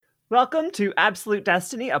Welcome to Absolute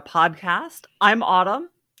Destiny, a podcast. I'm Autumn.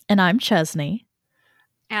 And I'm Chesney.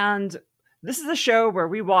 And this is a show where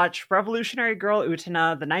we watch Revolutionary Girl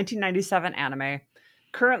Utena, the 1997 anime.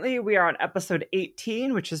 Currently, we are on episode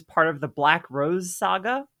 18, which is part of the Black Rose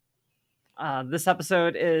saga. This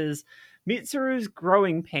episode is Mitsuru's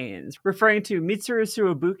Growing Pains, referring to Mitsuru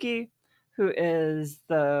Suwabuki, who is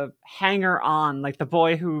the hanger-on, like the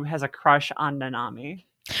boy who has a crush on Nanami.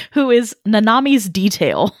 Who is Nanami's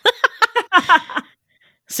detail.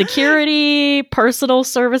 Security, personal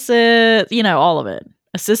services, all of it.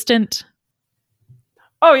 Assistant.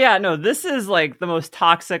 Oh, yeah, no, this is like the most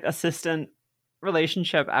toxic assistant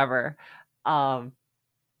relationship ever. Oh,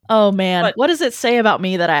 man. What does it say about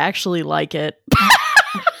me that I actually like it?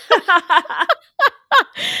 I'm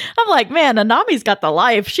like, man, Nanami's got the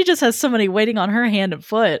life. She just has somebody waiting on her hand and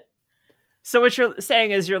foot. So what you're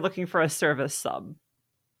saying is you're looking for a service sub.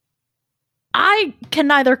 I can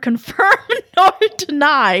neither confirm nor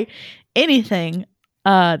deny anything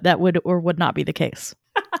that would or would not be the case.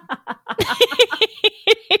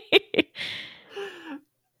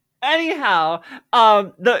 Anyhow,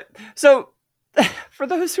 so for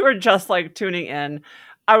those who are just like tuning in,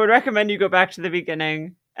 I would recommend you go back to the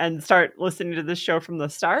beginning and start listening to this show from the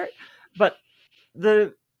start. But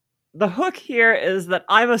the hook here is that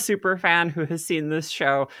I'm a super fan who has seen this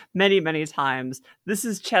show many, many times. This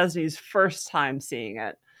is Chesney's first time seeing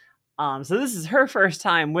it. So this is her first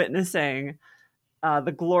time witnessing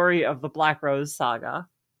the glory of the Black Rose saga.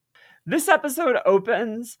 This episode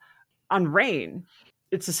opens on rain.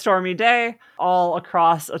 It's a stormy day all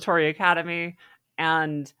across Otori Academy,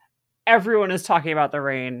 and everyone is talking about the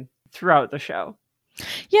rain throughout the show.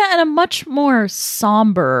 Yeah, and a much more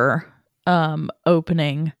somber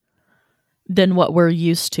opening than what we're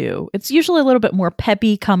used to. It's usually a little bit more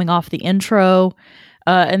peppy coming off the intro,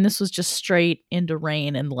 and this was just straight into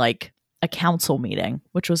rain and like a council meeting,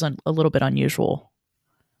 which was a little bit unusual.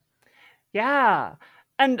 Yeah,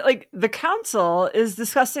 and like the council is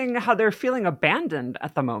discussing how they're feeling abandoned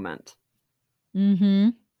at the moment. Mm-hmm.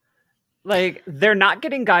 Like they're not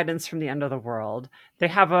getting guidance from the end of the world. They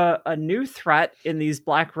have a new threat in these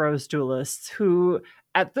Black Rose duelists who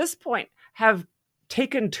at this point have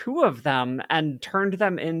taken two of them and turned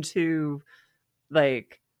them into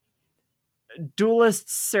like duelist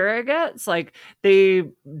surrogates. Like they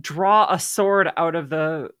draw a sword out of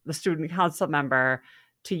the student council member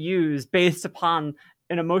to use based upon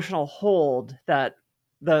an emotional hold that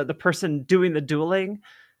the person doing the dueling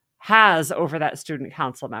has over that student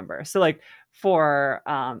council member. So like for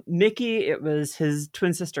Mickey, it was his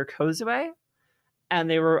twin sister Kozue, and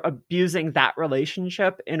they were abusing that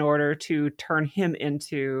relationship in order to turn him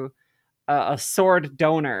into a sword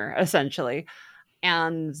donor, essentially.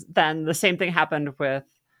 And then the same thing happened with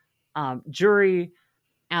Juri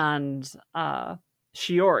and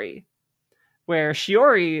Shiori, where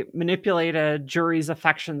Shiori manipulated Juri's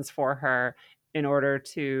affections for her in order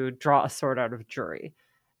to draw a sword out of Juri.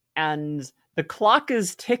 And the clock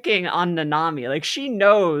is ticking on Nanami. Like she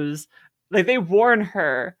knows, like they warn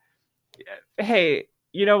her, hey,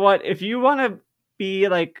 you know what? If you want to be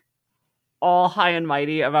like all high and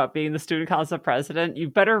mighty about being the student council president, you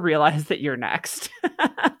better realize that you're next.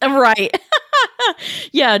 Right.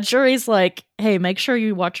 Yeah, Juri's like, hey, make sure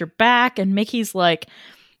you watch your back. And Mickey's like,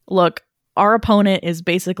 look, our opponent is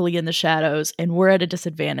basically in the shadows and we're at a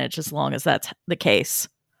disadvantage as long as that's the case.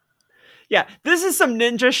 Yeah, this is some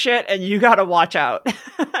ninja shit and you gotta watch out.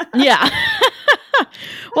 Yeah.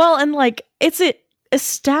 Well, and like, it's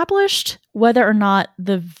established whether or not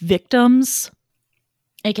the victims,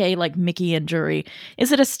 aka like Mickey and Juri,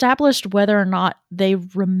 is it established whether or not they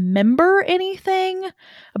remember anything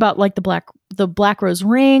about like the Black Rose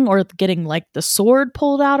ring or getting like the sword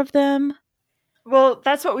pulled out of them? Well,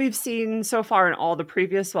 that's what we've seen so far in all the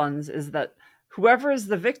previous ones, is that whoever is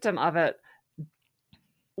the victim of it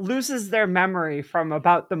loses their memory from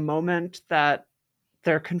about the moment that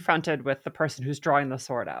they're confronted with the person who's drawing the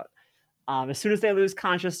sword out. As soon as they lose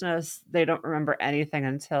consciousness, they don't remember anything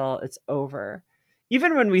until it's over.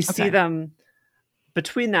 Even when we see them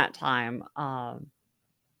between that time,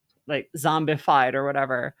 like zombified or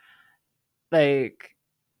whatever, like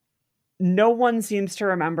no one seems to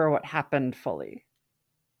remember what happened fully.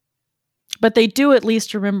 But they do at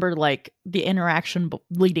least remember like the interaction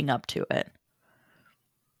leading up to it.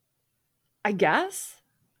 I guess.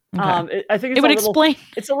 Okay. I think it would explain.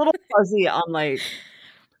 It's a little fuzzy on like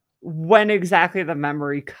when exactly the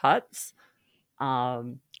memory cuts. I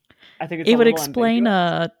think it's it would explain.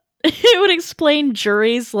 It would explain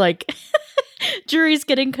Juri's like Juri's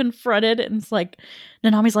getting confronted, and it's like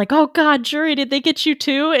Nanami's like, "Oh God, Juri, did they get you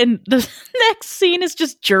too?" And the next scene is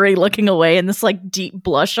just Juri looking away and this like deep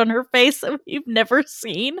blush on her face that we've never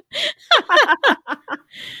seen.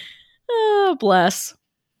 Oh, bless.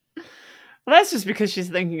 Well, that's just because she's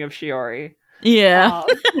thinking of Shiori. Yeah.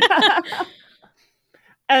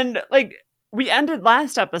 And like we ended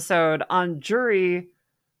last episode on Juri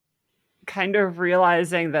kind of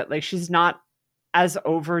realizing that like she's not as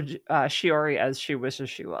over Shiori as she wishes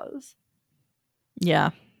she was. Yeah.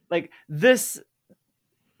 Like this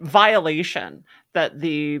violation that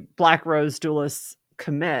the Black Rose duelists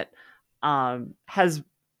commit has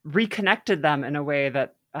reconnected them in a way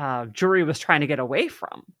that Juri was trying to get away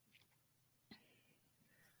from.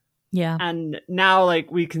 Yeah. And now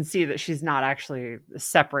like we can see that she's not actually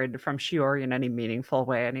separated from Shiori in any meaningful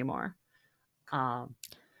way anymore.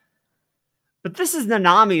 But this is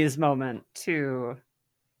Nanami's moment to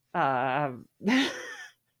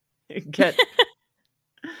get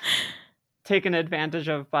taken advantage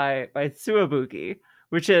of by Tsuwabuki,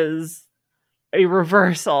 which is a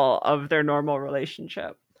reversal of their normal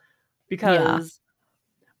relationship. Because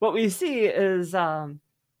what we see is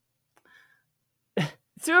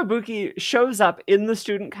Tsuwabuki shows up in the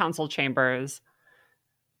student council chambers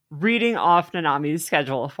reading off Nanami's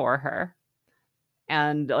schedule for her.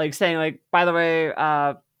 And like saying like, by the way,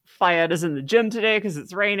 Fayed is in the gym today because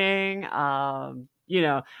it's raining. You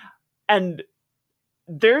know, and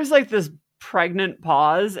there's like this pregnant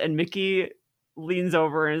pause, and Mickey leans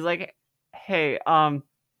over and is like, "Hey,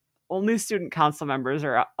 only student council members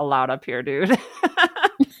are allowed up here, dude."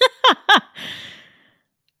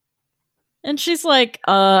 And she's like,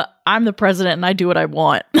 I'm the president and I do what I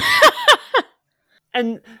want.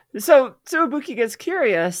 And so Tsuwabuki gets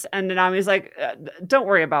curious, and Nanami's like, "Don't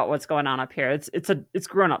worry about what's going on up here. It's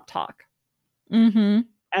grown-up talk." Mm-hmm.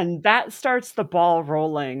 And that starts the ball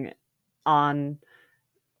rolling on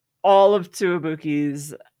all of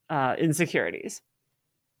Tsuwabuki's insecurities.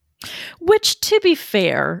 Which, to be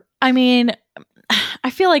fair, I mean, I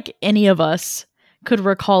feel like any of us could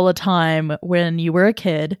recall a time when you were a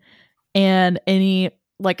kid and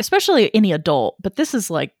especially any adult, but this is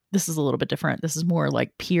a little bit different. This is more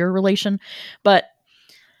like peer relation, but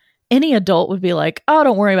any adult would be like, "Oh,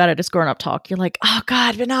 don't worry about it. It's grown up talk." You're like, "Oh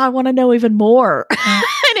God, but now I want to know even more."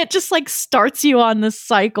 And it just like starts you on this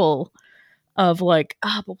cycle of like,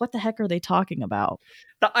 but what the heck are they talking about?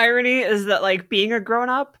 The irony is that like being a grown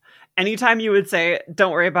up, anytime you would say,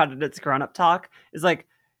 "Don't worry about it, it's grown up talk," is like,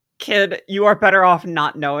 kid, you are better off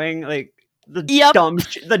not knowing like the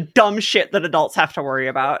dumb shit that adults have to worry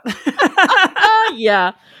about.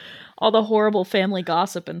 Yeah. All the horrible family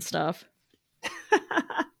gossip and stuff.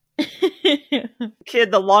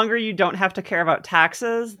 Kid, the longer you don't have to care about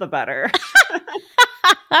taxes, the better.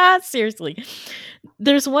 Seriously.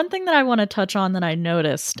 There's one thing that I want to touch on that I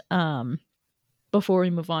noticed before we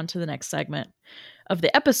move on to the next segment of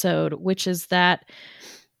the episode, which is that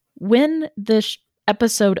when this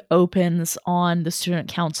episode opens on the student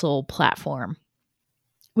council platform,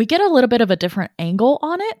 we get a little bit of a different angle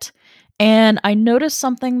on it. And I noticed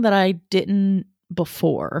something that I didn't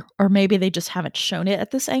before, or maybe they just haven't shown it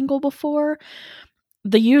at this angle before.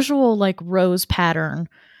 The usual like rose pattern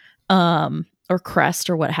or crest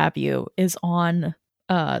or what have you is on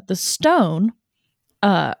the stone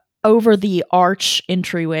over the arch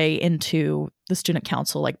entryway into the student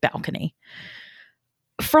council like balcony.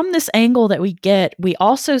 From this angle that we get, we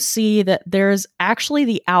also see that there's actually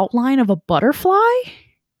the outline of a butterfly,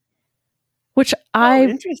 which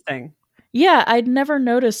interesting. Yeah, I'd never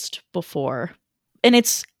noticed before. And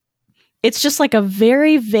it's just like a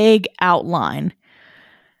very vague outline.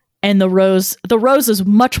 And the rose is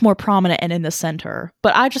much more prominent and in the center.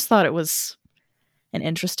 But I just thought it was an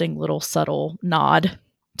interesting little subtle nod.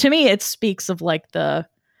 To me, it speaks of like the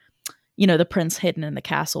prince hidden in the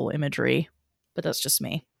castle imagery. But that's just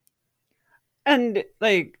me. And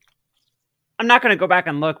like, I'm not going to go back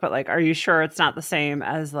and look, but like, are you sure it's not the same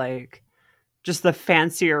as like just the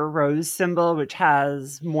fancier rose symbol, which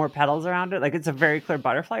has more petals around it? Like, it's a very clear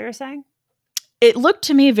butterfly, you're saying? It looked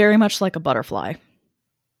to me very much like a butterfly.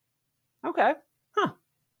 Okay. Huh.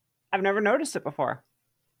 I've never noticed it before.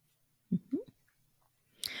 Mm-hmm.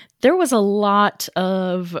 There was a lot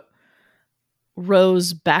of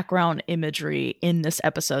rose background imagery in this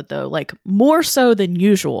episode, though, like more so than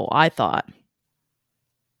usual, I thought.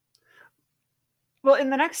 Well,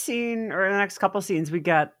 in the next scene or in the next couple scenes, we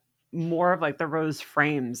get more of like the rose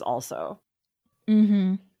frames also.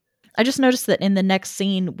 Mm-hmm. I just noticed that in the next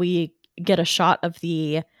scene, we get a shot of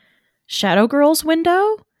the Shadow Girls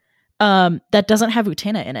window that doesn't have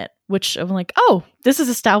Utena in it, which I'm like, oh, this is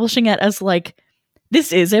establishing it as like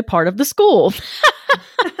this is a part of the school.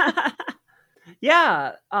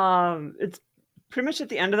 Yeah, it's pretty much at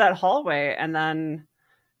the end of that hallway, and then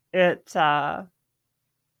it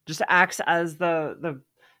just acts as the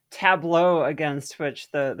tableau against which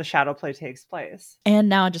the shadow play takes place. And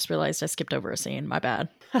now I just realized I skipped over a scene. My bad.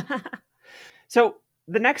 So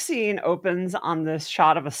the next scene opens on this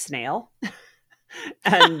shot of a snail,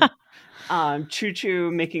 and Choo Choo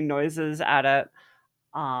making noises at it,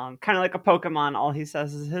 kind of like a Pokemon. All he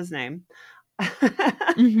says is his name.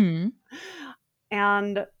 Mm-hmm.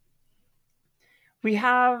 And we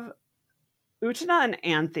have Utena and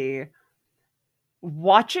Anthy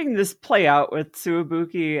watching this play out with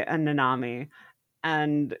Suwabuki and Nanami.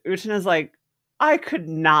 And Utena's like, I could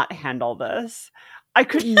not handle this. I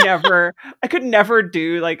could never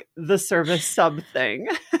do like the service sub thing.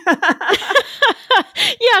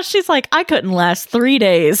 Yeah, she's like, I couldn't last 3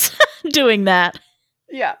 days doing that.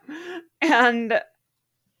 Yeah. And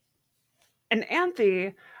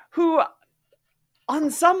Anthy, who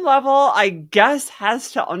on some level, I guess,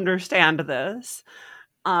 has to understand this.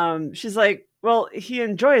 She's like, well, he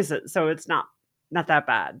enjoys it, so it's not that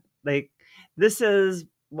bad. Like,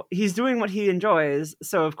 he's doing what he enjoys,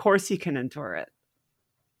 so of course he can endure it.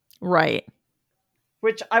 Right.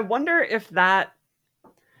 Which I wonder if that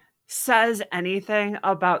says anything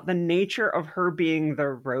about the nature of her being the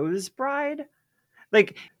Rose Bride.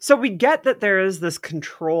 Like, so we get that there is this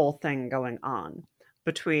control thing going on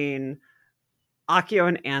between Akio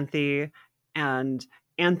and Anthy and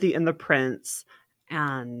the Prince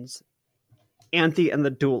and Anthy and the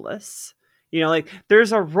Duelists. You know, like,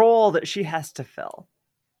 there's a role that she has to fill.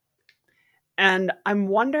 And I'm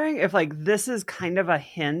wondering if, like, this is kind of a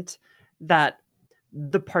hint that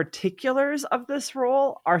the particulars of this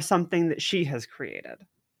role are something that she has created.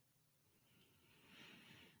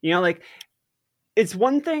 You know, like, it's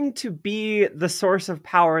one thing to be the source of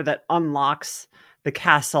power that unlocks the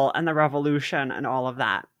castle and the revolution and all of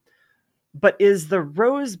that. But is the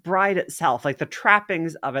Rose Bride itself, like the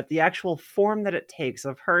trappings of it, the actual form that it takes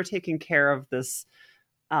of her taking care of this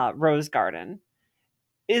rose garden,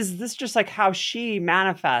 is this just like how she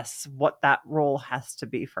manifests what that role has to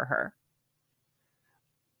be for her?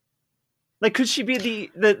 Like, could she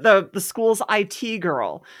be the school's IT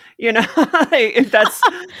girl? You know, like, if that's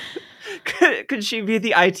could she be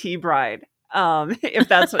the IT bride? If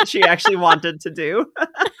that's what she actually wanted to do.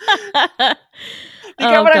 You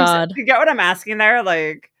get what I'm asking there?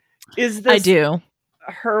 Like, is this I do.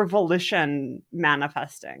 her volition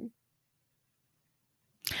manifesting?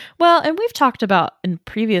 Well, and we've talked about in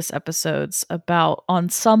previous episodes about on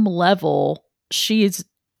some level she's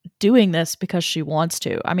doing this because she wants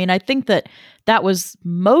to. I mean, I think that was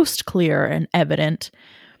most clear and evident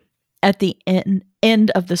at the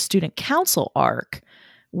end of the student council arc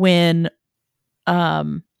when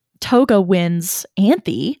Toga wins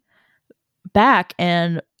Anthy back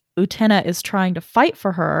and Utena is trying to fight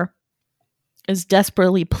for her, is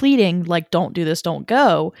desperately pleading, like, don't do this, don't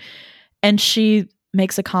go. And she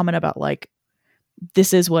makes a comment about, like,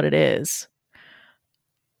 this is what it is.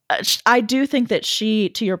 I do think that she,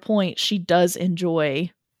 to your point, she does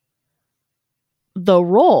enjoy the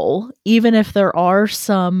role, even if there are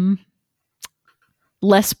some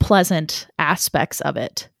less pleasant aspects of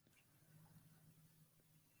it.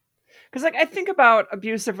 Because, like, I think about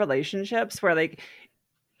abusive relationships where, like,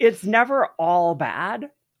 it's never all bad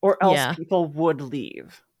or else people would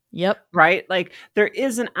leave. Yep. Right? Like, there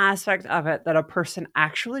is an aspect of it that a person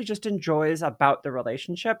actually just enjoys about the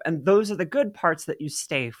relationship. And those are the good parts that you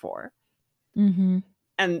stay for. Mm-hmm.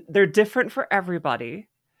 And they're different for everybody,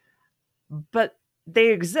 but they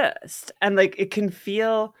exist. And, like, it can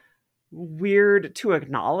feel weird to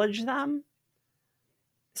acknowledge them.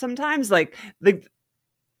 Sometimes, like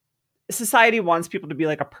society wants people to be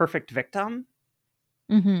like a perfect victim.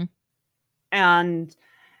 Mm-hmm. And,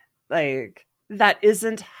 like, that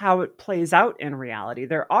isn't how it plays out in reality.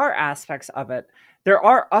 There are aspects of it. There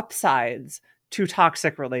are upsides to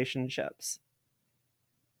toxic relationships.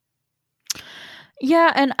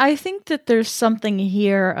 Yeah, and I think that there's something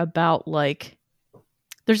here about, like,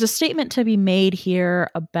 there's a statement to be made here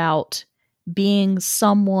about being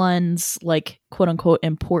someone's, like, quote unquote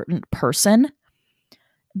important person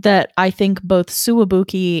that I think both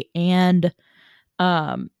Suwabuki and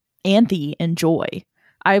Anthy enjoy.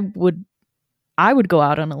 I would go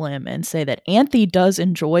out on a limb and say that Anthy does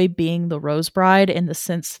enjoy being the Rose Bride in the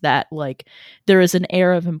sense that, like, there is an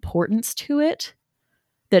air of importance to it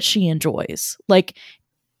that she enjoys. Like,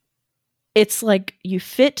 it's like you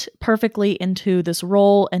fit perfectly into this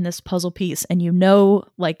role and this puzzle piece, and you know,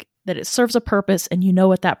 like, that it serves a purpose and you know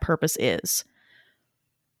what that purpose is.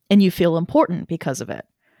 and you feel important because of it.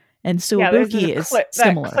 And there's Suwabuki is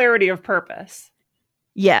similar. That clarity of purpose.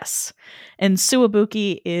 Yes. And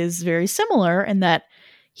Suwabuki is very similar in that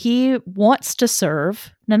he wants to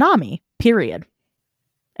serve Nanami, period.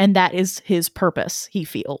 And that is his purpose, he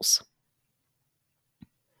feels.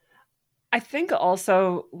 I think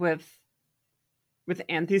also with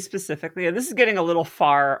Anthy specifically, and this is getting a little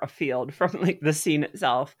far afield from like the scene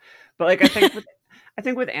itself, but like I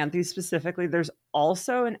think with Anthy specifically, there's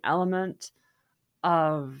also an element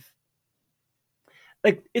of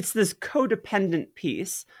like it's this codependent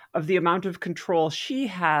piece of the amount of control she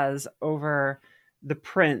has over the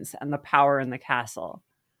prince and the power in the castle,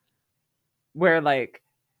 where like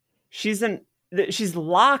she's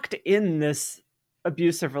locked in this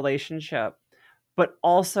abusive relationship, but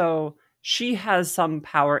also she has some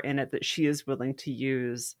power in it that she is willing to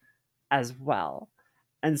use as well.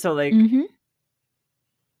 And so like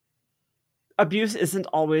abuse isn't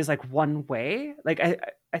always like one way. Like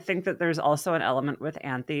I think that there's also an element with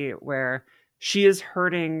Anthy where she is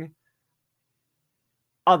hurting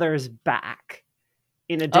others back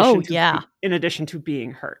in addition to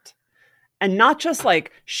being hurt. And not just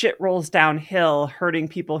like shit rolls downhill hurting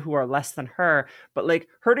people who are less than her, but like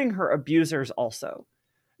hurting her abusers also.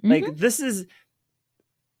 Like this is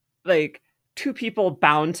like two people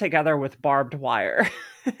bound together with barbed wire.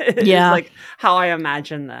 Is like how I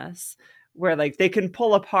imagine this, where like they can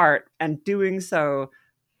pull apart and doing so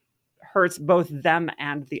hurts both them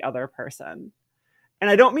and the other person. And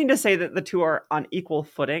I don't mean to say that the two are on equal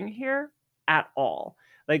footing here at all.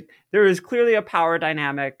 Like there is clearly a power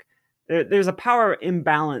dynamic. There's a power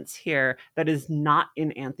imbalance here that is not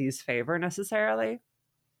in Anthy's favor necessarily.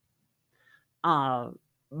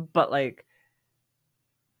 But like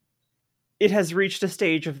it has reached a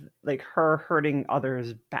stage of like her hurting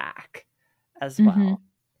others back as well.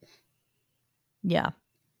 Yeah.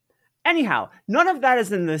 Anyhow, none of that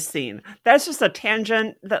is in this scene. That's just a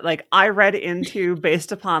tangent that like I read into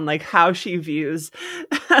based upon like how she views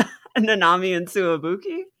Nanami and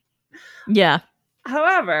Suwabuki. Yeah.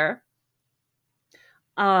 However,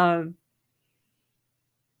 there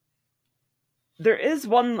is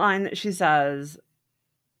one line that she says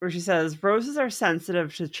where she says, roses are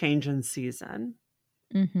sensitive to change in season.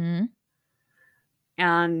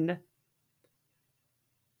 And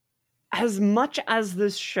as much as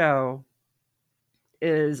this show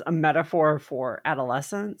is a metaphor for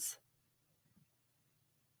adolescence,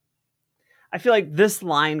 I feel like this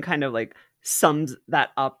line kind of like sums that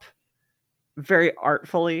up very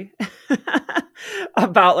artfully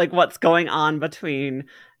about like what's going on between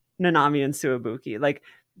Nanami and Suwabuki. Like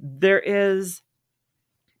there is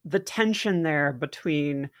the tension there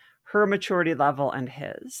between her maturity level and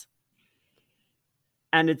his.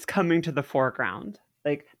 And it's coming to the foreground.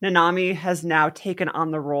 Like Nanami has now taken on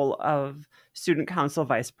the role of student council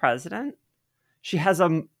vice president. She has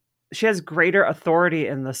greater authority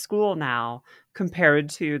in the school now compared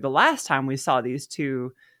to the last time we saw these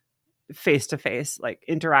two face to face, like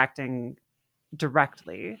interacting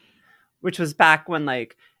directly, which was back when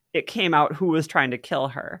like it came out who was trying to kill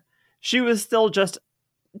her. She was still just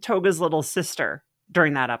Toga's little sister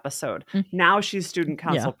during that episode. Now she's student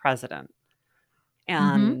council president.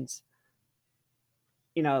 And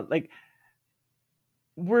you know, like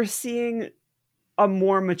we're seeing a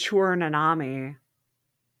more mature Nanami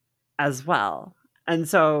as well. And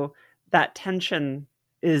so that tension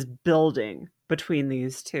is building between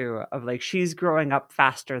these two of like she's growing up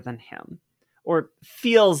faster than him or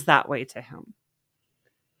feels that way to him.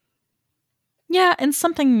 Yeah, and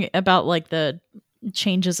something about like the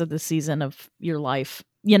changes of the season of your life,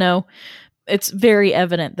 you know, it's very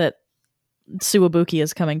evident that Suwabuki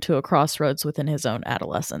is coming to a crossroads within his own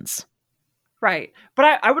adolescence. Right.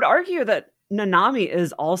 But I would argue that Nanami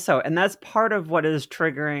is also, and that's part of what is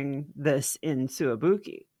triggering this in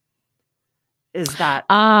Suwabuki, is that...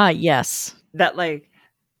 yes. That, like,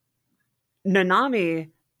 Nanami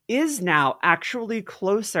is now actually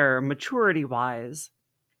closer, maturity-wise,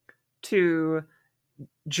 to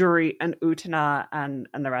Juri and Utena and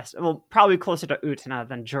the rest. Well, probably closer to Utena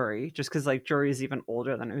than Juri, just because, like, Juri is even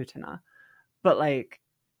older than Utena. But, like,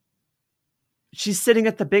 she's sitting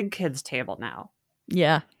at the big kids' table now.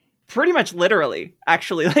 Yeah. Pretty much literally,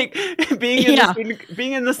 actually. Like, being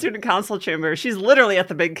in the student council chamber, she's literally at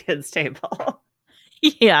the big kids' table.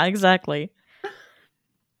 Yeah, exactly.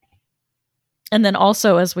 And then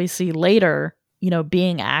also, as we see later, you know,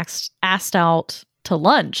 being asked out to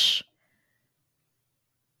lunch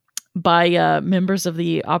by members of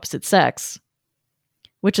the opposite sex,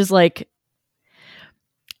 which is like,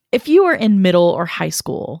 if you were in middle or high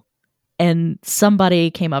school and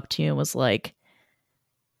somebody came up to you and was like,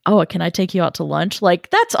 oh, can I take you out to lunch? Like,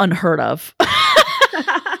 that's unheard of.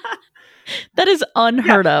 That is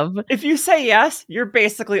unheard of. If you say yes, you're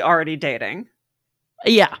basically already dating.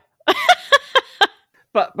 Yeah.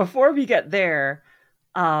 But before we get there,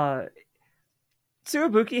 Tsuwabuki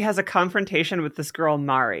has a confrontation with this girl,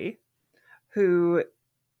 Mari, who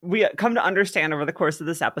we come to understand over the course of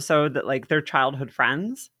this episode that, like, they're childhood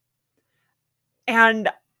friends. And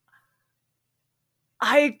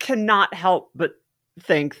I cannot help but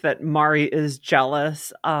think that Mari is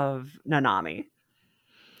jealous of Nanami.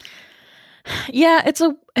 Yeah, it's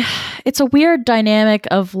a weird dynamic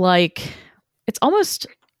of, like, it's almost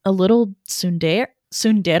a little tsundere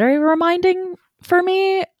reminding for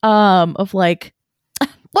me, of like,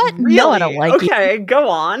 what? Really? No, I don't like you. Okay, go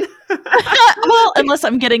on. Well, unless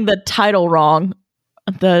I'm getting the title wrong.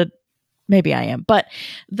 Maybe I am. But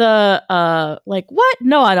the like, what?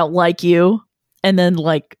 No, I don't like you. And then,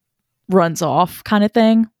 like, runs off kind of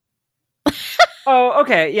thing. Oh,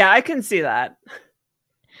 okay. Yeah, I can see that.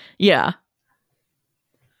 Yeah.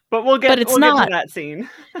 But we'll get to that scene.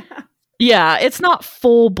 Yeah, it's not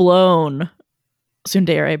full blown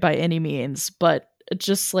tsundere by any means, but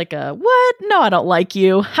just like a, what? No, I don't like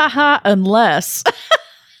you. Haha, unless.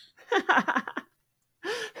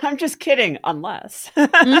 I'm just kidding, unless.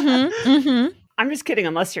 I'm just kidding,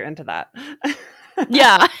 unless you're into that.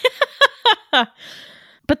 Yeah.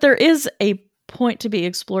 But there is a point to be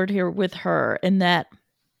explored here with her in that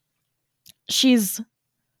she's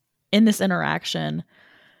in this interaction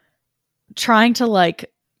trying to,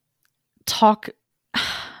 like, talk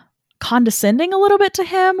condescending a little bit to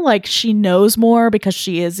him, like she knows more because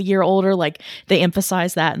she is a year older. Like, they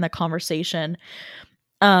emphasize that in the conversation.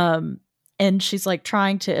 And she's, like,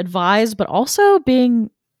 trying to advise, but also being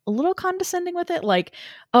a little condescending with it, like,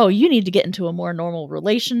 oh, you need to get into a more normal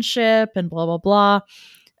relationship and blah blah blah.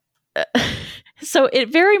 So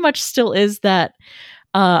it very much still is that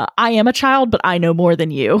I am a child, but I know more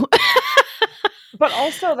than you. But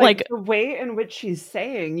also, like, the way in which she's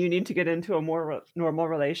saying you need to get into a more normal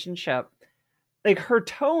relationship, like, her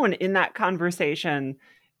tone in that conversation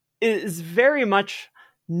is very much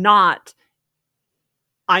not,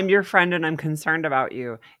 I'm your friend and I'm concerned about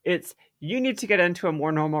you. It's, you need to get into a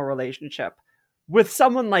more normal relationship with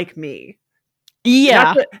someone like me.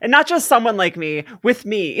 Yeah. And not just someone like me, with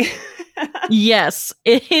me. Yes.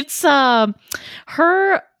 It's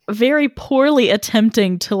her very poorly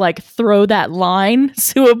attempting to, like, throw that line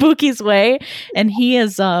Tsuwabuki's way, and he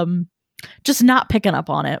is just not picking up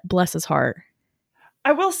on it. Bless his heart.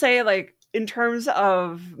 I will say, like, in terms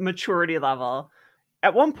of maturity level,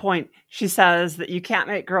 at one point she says that you can't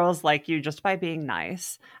make girls like you just by being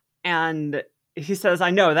nice, and he says, I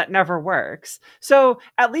know that never works. So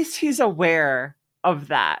at least he's aware of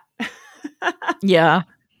that. Yeah.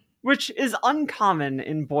 Which is uncommon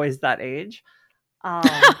in boys that age.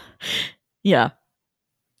 Yeah.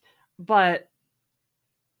 But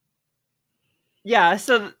yeah,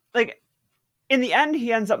 so, like, in the end,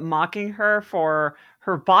 he ends up mocking her for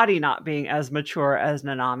her body not being as mature as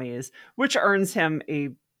Nanami's, which earns him a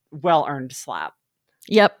well-earned slap.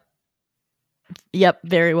 Yep.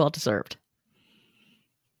 Very well deserved.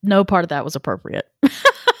 No part of that was appropriate.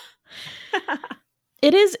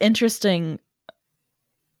 It is interesting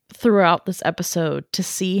throughout this episode to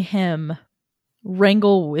see him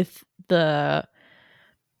wrangle with the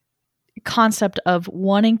concept of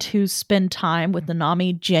wanting to spend time with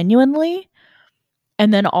Nanami genuinely,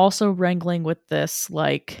 and then also wrangling with this,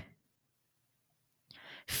 like,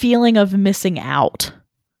 feeling of missing out.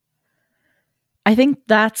 I think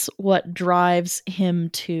that's what drives him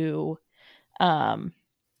to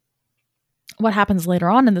what happens later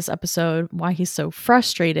on in this episode, why he's so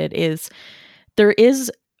frustrated, is there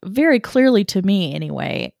is very clearly, to me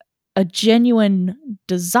anyway, a genuine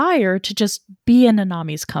desire to just be in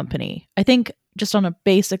Nanami's company. I think just on a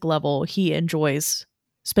basic level, he enjoys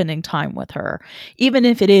spending time with her, even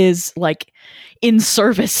if it is, like, in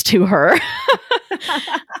service to her.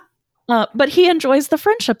 But he enjoys the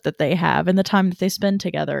friendship that they have and the time that they spend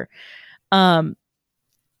together. And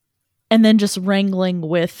then just wrangling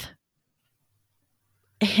with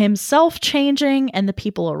himself changing and the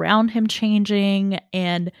people around him changing.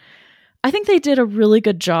 And I think they did a really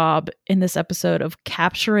good job in this episode of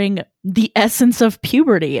capturing the essence of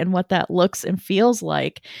puberty and what that looks and feels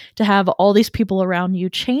like, to have all these people around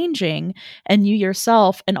you changing and you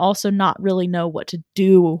yourself, and also not really know what to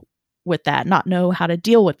do with that, not know how to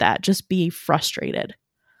deal with that, just be frustrated.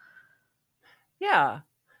 Yeah.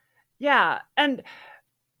 And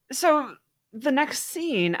so the next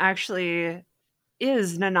scene actually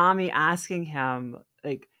is Nanami asking him,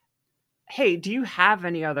 like, hey, do you have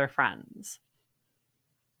any other friends?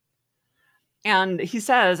 And he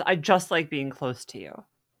says, I just like being close to you.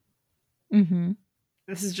 Mm-hmm.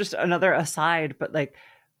 This is just another aside, but like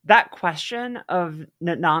that question of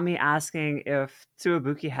Nanami asking if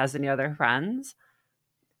Tsuwabuki has any other friends,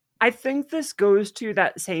 I think this goes to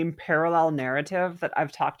that same parallel narrative that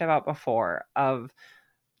I've talked about before of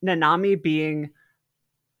Nanami being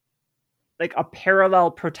like a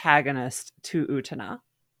parallel protagonist to Utena.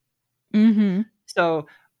 Mm-hmm. So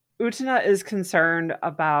Utena is concerned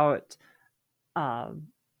about um,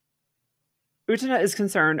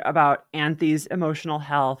 Anthy's emotional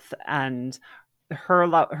health and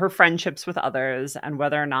her friendships with others and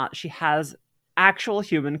whether or not she has actual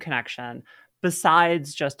human connection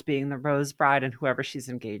besides just being the Rose Bride and whoever she's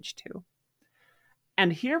engaged to.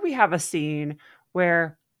 And here we have a scene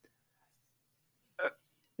where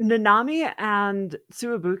Nanami and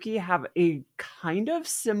Tsuwabuki have a kind of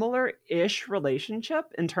similar-ish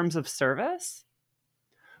relationship in terms of service,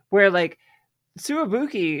 where like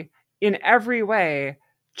Tsuwabuki in every way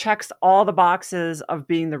checks all the boxes of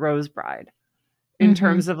being the Rose Bride in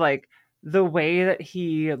terms of like the way that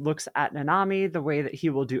he looks at Nanami, the way that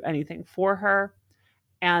he will do anything for her.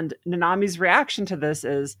 And Nanami's reaction to this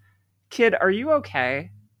is, "Kid, are you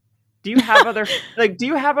okay? Do you have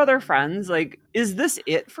other friends? Like, is this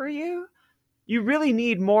it for you? You really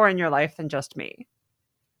need more in your life than just me."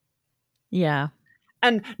 Yeah.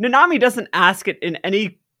 And Nanami doesn't ask it in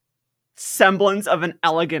any semblance of an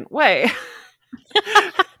elegant way.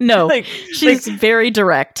 No, she's very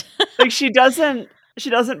direct. Like she doesn't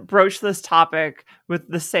broach this topic with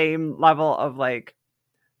the same level of like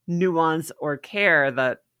nuance or care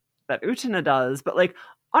that Utena does, but like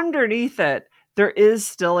underneath it there is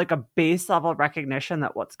still like a base level recognition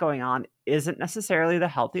that what's going on isn't necessarily the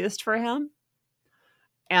healthiest for him.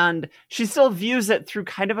 And she still views it through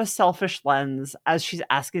kind of a selfish lens as she's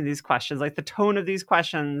asking these questions. Like the tone of these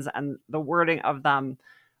questions and the wording of them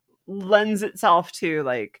lends itself to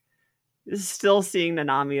like still seeing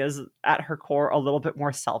Nanami as at her core a little bit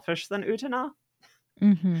more selfish than Utena.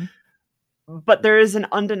 Mm-hmm. But there is an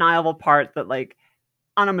undeniable part that like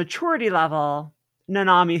on a maturity level,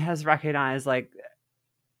 Nanami has recognized like,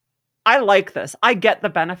 I like this. I get the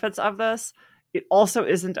benefits of this. It also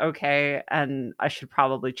isn't okay, and I should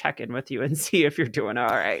probably check in with you and see if you're doing all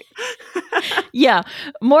right. Yeah,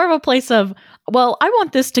 more of a place of, well, I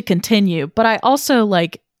want this to continue, but I also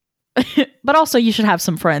like, but also you should have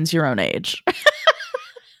some friends your own age.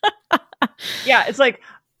 Yeah, it's like,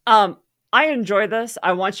 I enjoy this.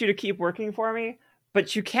 I want you to keep working for me,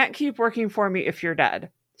 but you can't keep working for me if you're dead.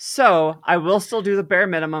 So I will still do the bare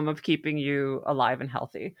minimum of keeping you alive and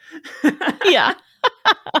healthy. Yeah.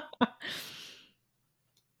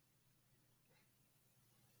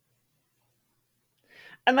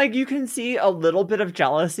 And like you can see a little bit of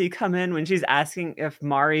jealousy come in when she's asking if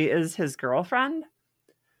Mari is his girlfriend.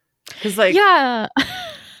 Because like, yeah,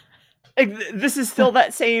 like this is still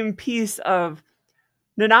that same piece of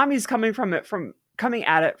Nanami's coming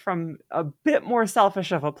at it from a bit more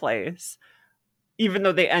selfish of a place, even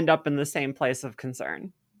though they end up in the same place of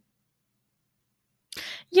concern.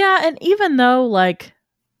 Yeah, and even though like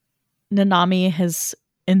Nanami has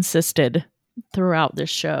insisted throughout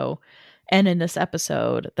this show and in this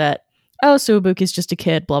episode that, oh, Tsuwabuki's just a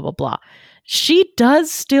kid, blah, blah, blah, she does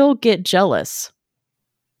still get jealous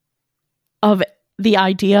of the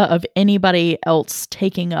idea of anybody else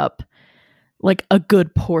taking up like a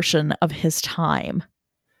good portion of his time.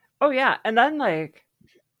 Oh, yeah. And then like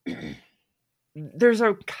there's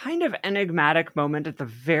a kind of enigmatic moment at the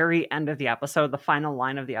very end of the episode, the final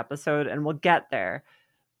line of the episode, and we'll get there.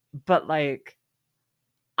 But like,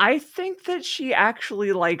 I think that she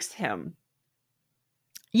actually likes him.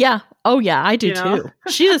 Yeah. Oh, yeah, I do too.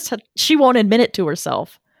 She won't admit it to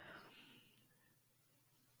herself.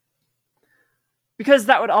 Because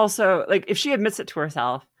that would also, like, if she admits it to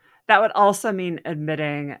herself, that would also mean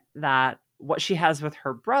admitting that what she has with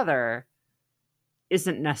her brother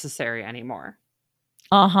isn't necessary anymore.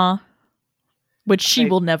 Uh-huh. Which she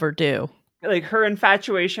will never do. Like, her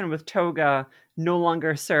infatuation with Toga no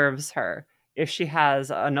longer serves her if she has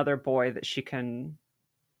another boy that she can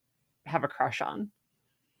have a crush on.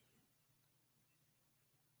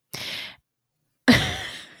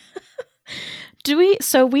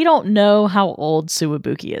 So we don't know how old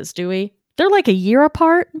Tsuwabuki is, do we? They're like a year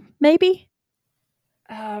apart, maybe?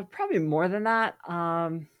 Probably more than that.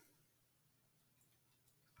 Oh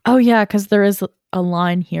yeah, because there is a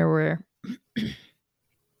line here where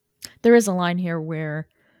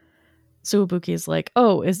Tsuwabuki is like,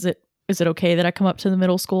 oh, is it okay that I come up to the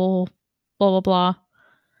middle school? Blah, blah, blah.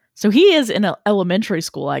 So he is in elementary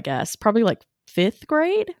school, I guess. Probably like 5th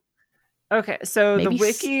grade? Okay, so Maybe the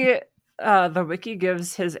wiki the wiki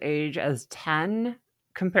gives his age as 10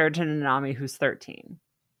 compared to Nanami, who's 13.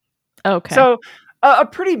 Okay. So a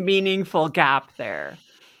pretty meaningful gap there.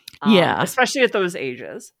 Yeah. Especially at those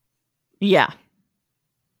ages. Yeah.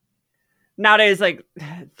 Nowadays, like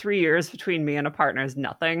 3 years between me and a partner is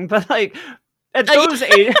nothing, but like at those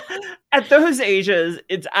at those ages,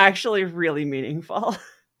 it's actually really meaningful.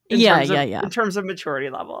 In terms of maturity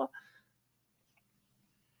level.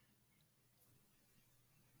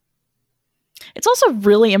 It's also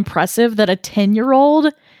really impressive that a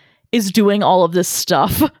 10-year-old is doing all of this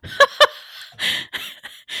stuff.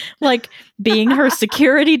 Like being her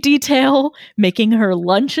security detail, making her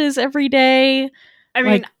lunches every day. I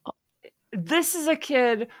mean, this is a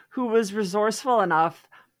kid who was resourceful enough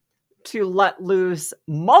to let loose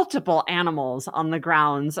multiple animals on the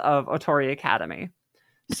grounds of Otori Academy.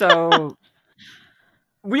 So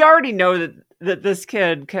we already know that this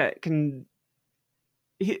kid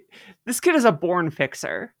this kid is a born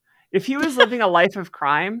fixer. If he was living a life of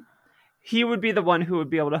crime, he would be the one who would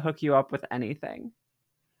be able to hook you up with anything.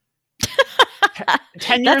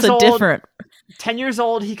 10 years old, 10 years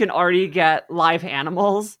old, he can already get live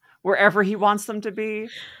animals wherever he wants them to be.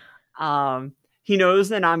 He knows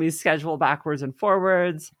Nanami's schedule backwards and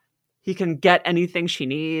forwards. He can get anything she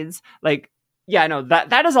needs. Like, yeah, no,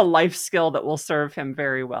 that is a life skill that will serve him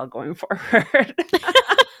very well going forward.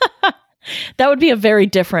 That would be a very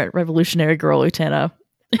different Revolutionary Girl Utena.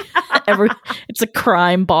 It's a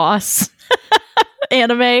crime boss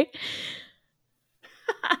anime.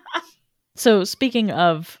 So speaking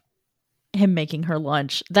of him making her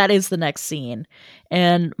lunch, that is the next scene.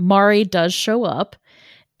 And Mari does show up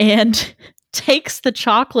and takes the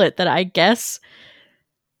chocolate that I guess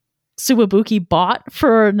Suwabuki bought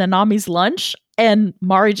for Nanami's lunch, and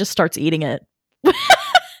Mari just starts eating it.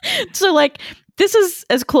 So like, this is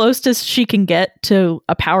as close as she can get to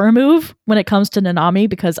a power move when it comes to Nanami,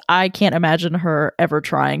 because I can't imagine her ever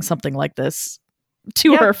trying something like this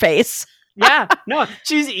to her face. Yeah, no,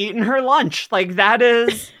 she's eating her lunch. Like that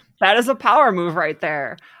is a power move right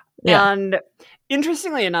there. Yeah. And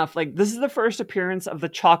interestingly enough, like this is the first appearance of the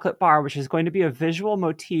chocolate bar, which is going to be a visual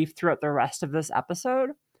motif throughout the rest of this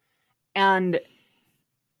episode. And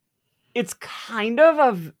it's kind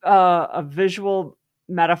of a visual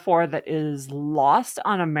metaphor that is lost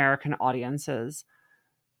on American audiences,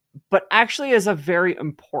 but actually is a very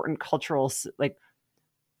important cultural, like,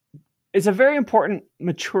 it's a very important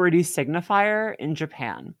maturity signifier in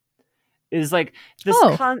Japan. Is like this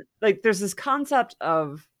there's this concept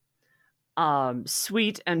of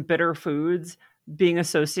sweet and bitter foods being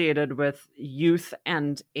associated with youth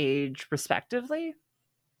and age respectively.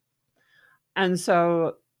 And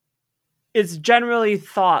so it's generally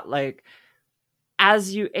thought like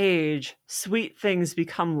as you age, sweet things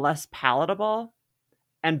become less palatable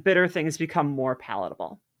and bitter things become more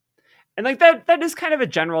palatable. And like that is kind of a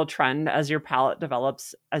general trend as your palate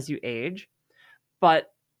develops as you age.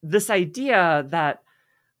 But this idea that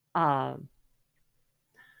the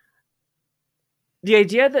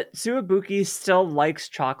idea that Suwabuki still likes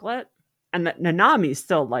chocolate and that Nanami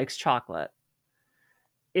still likes chocolate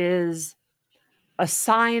is a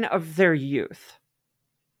sign of their youth.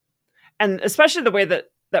 And especially the way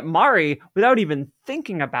that Mari, without even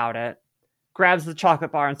thinking about it, grabs the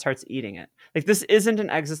chocolate bar and starts eating it. Like this isn't an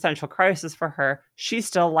existential crisis for her. She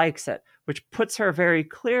still likes it, which puts her very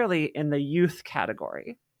clearly in the youth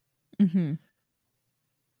category. Mm-hmm.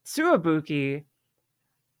 Suwabuki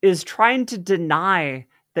is trying to deny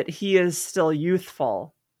that he is still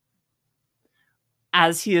youthful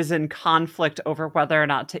as he is in conflict over whether or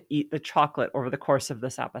not to eat the chocolate over the course of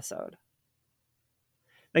this episode.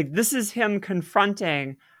 Like this is him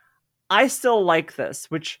confronting, I still like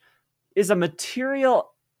this, which is a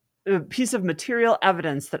piece of material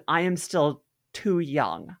evidence that I am still too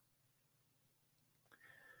young.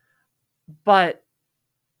 But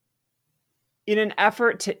in an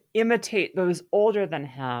effort to imitate those older than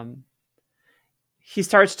him, he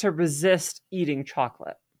starts to resist eating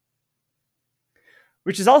chocolate.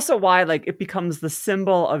 Which is also why like it becomes the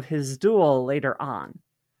symbol of his duel later on.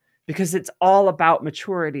 Because it's all about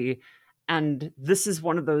maturity. And this is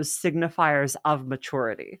one of those signifiers of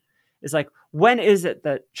maturity. Is like, when is it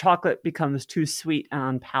that chocolate becomes too sweet and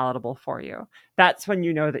unpalatable for you? That's when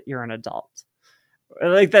you know that you're an adult.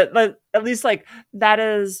 Like that, at least like that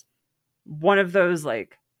is one of those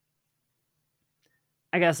like,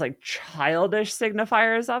 I guess like childish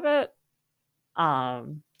signifiers of it.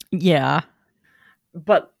 Yeah.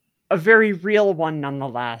 But a very real one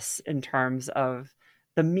nonetheless in terms of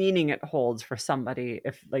the meaning it holds for somebody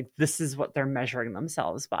if like this is what they're measuring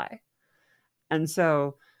themselves by. And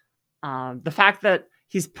so the fact that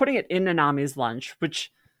he's putting it in Nanami's lunch,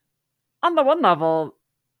 which on the one level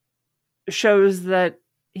shows that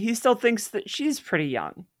he still thinks that she's pretty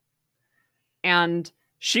young. And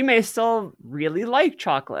she may still really like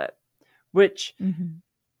chocolate, which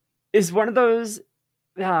is one of those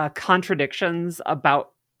contradictions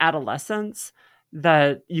about adolescence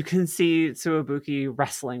that you can see Tsuwabuki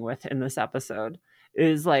wrestling with in this episode.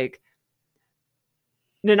 Is like,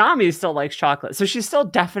 Nanami still likes chocolate, so she's still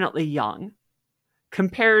definitely young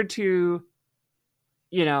compared to,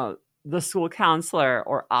 you know, the school counselor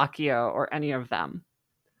or Akio or any of them.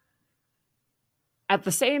 At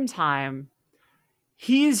the same time,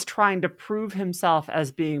 he's trying to prove himself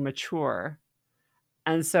as being mature.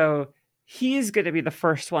 And so he's going to be the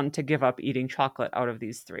first one to give up eating chocolate out of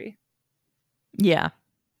these three. Yeah.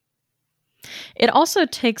 It also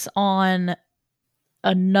takes on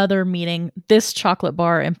another meaning, this chocolate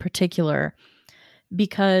bar in particular,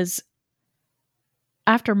 because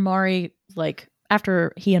after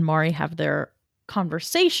he and Mari have their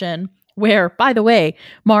conversation, where, by the way,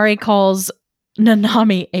 Mari calls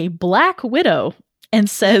Nanami a black widow and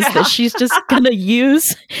says that she's just gonna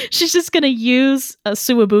use a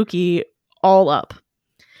Tsuwabuki all up,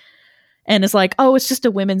 and is like, oh, it's just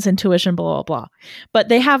a women's intuition, blah blah blah. But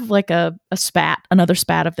they have like another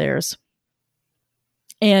spat of theirs,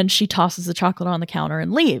 and she tosses the chocolate on the counter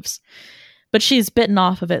and leaves, but she's bitten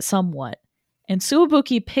off of it somewhat. And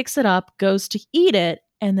Tsuwabuki picks it up, goes to eat it,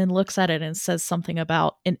 and then looks at it and says something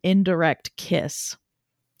about an indirect kiss,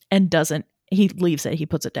 and doesn't. He leaves it. He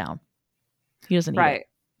puts it down. He doesn't eat it.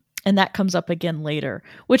 And that comes up again later,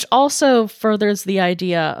 which also furthers the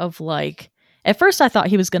idea of like, at first I thought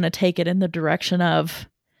he was going to take it in the direction of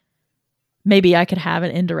maybe I could have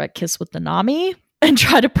an indirect kiss with Nanami and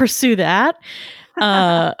try to pursue that.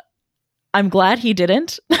 I'm glad he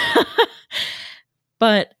didn't.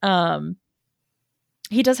 But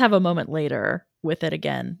he does have a moment later with it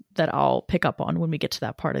again that I'll pick up on when we get to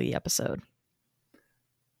that part of the episode.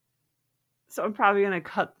 So I'm probably going to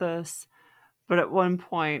cut this, but at one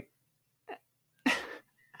point,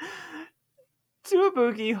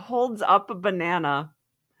 Tsuwabuki holds up a banana.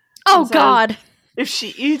 Oh, God. If she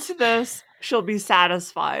eats this, she'll be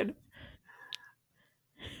satisfied.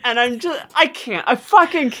 And I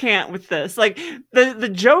fucking can't with this. Like, the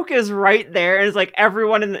joke is right there, and it's like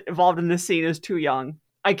everyone involved in this scene is too young.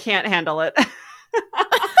 I can't handle it.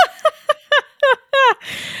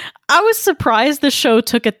 I was surprised the show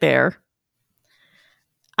took it there.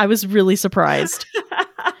 I was really surprised.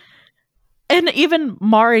 And even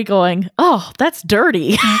Mari going, oh, that's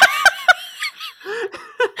dirty.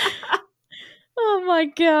 Oh my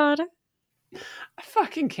God. I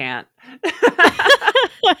fucking can't.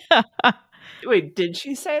 Wait, did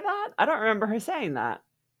she say that? I don't remember her saying that.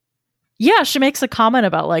 Yeah, she makes a comment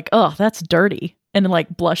about like, oh, that's dirty. And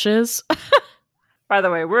like blushes. By the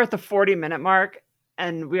way, we're at the 40-minute mark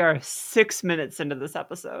and we are 6 minutes into this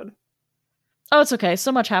episode. Oh, it's okay.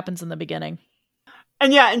 So much happens in the beginning.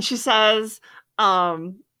 And yeah, and she says,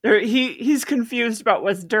 he's confused about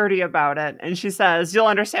what's dirty about it. And she says, you'll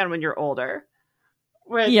understand when you're older.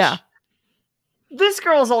 Which, yeah. This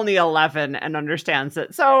girl's only 11 and understands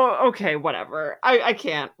it. So, okay, whatever. I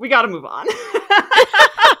can't. We got to move on.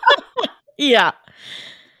 Yeah.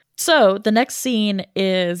 So the next scene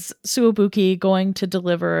is Tsuwabuki going to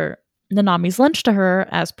deliver Nanami's lunch to her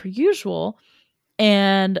as per usual,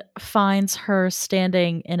 and finds her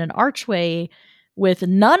standing in an archway with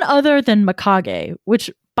none other than Mikage,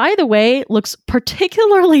 which, by the way, looks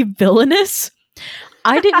particularly villainous.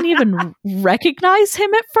 I didn't even recognize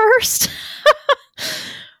him at first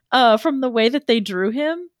from the way that they drew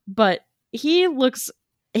him, but he looks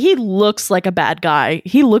like a bad guy.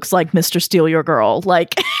 He looks like Mr. Steal Your Girl.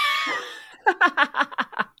 Like,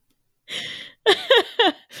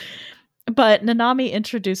 but Nanami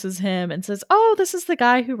introduces him and says, oh, this is the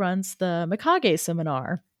guy who runs the Mikage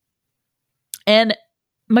seminar. And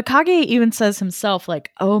Mikage even says himself,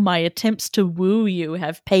 like, oh, my attempts to woo you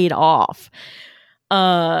have paid off.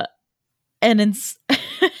 And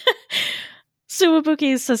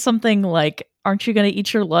Tsuwabuki says something like, aren't you going to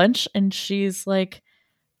eat your lunch? And she's like,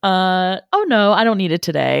 oh no, I don't need it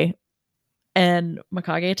today. And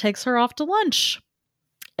Mikage takes her off to lunch.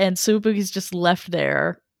 And Tsuwabuki's just left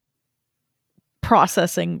there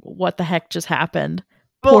processing what the heck just happened.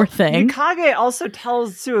 Well, poor thing. Mikage also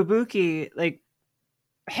tells Tsuwabuki, like,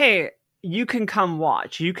 hey, you can come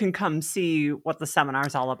watch. You can come see what the seminar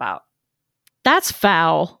is all about. That's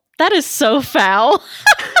foul. That is so foul.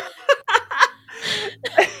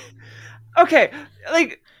 Okay,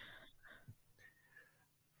 like,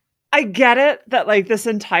 I get it that, like, this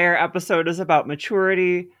entire episode is about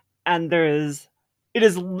maturity, and there's it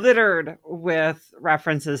is littered with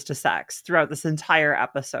references to sex throughout this entire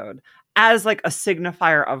episode as like a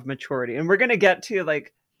signifier of maturity. And we're going to get to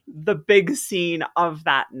like the big scene of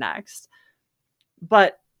that next.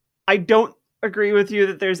 But I don't agree with you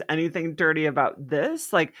that there's anything dirty about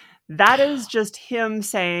this. Like, that is just him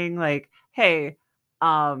saying like, hey,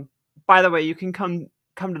 by the way, you can come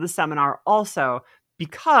to the seminar also,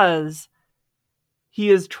 because he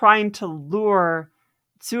is trying to lure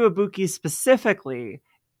Tsuwabuki specifically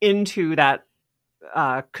into that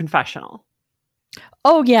confessional.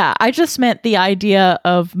 Oh, yeah. I just meant the idea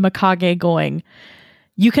of Mikage going,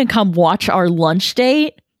 you can come watch our lunch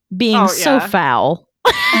date, being so foul.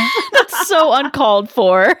 That's so uncalled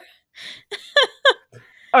for.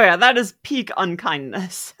 Oh, yeah. That is peak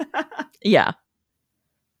unkindness. Yeah.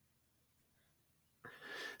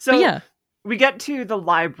 So yeah, we get to the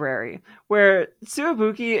library where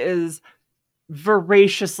Tsuwabuki is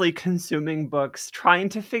voraciously consuming books, trying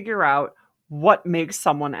to figure out what makes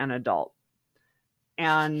someone an adult.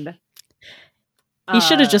 And he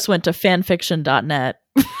should have just went to fanfiction.net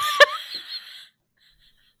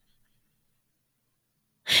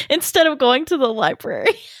instead of going to the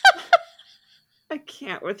library. I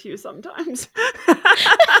can't with you sometimes.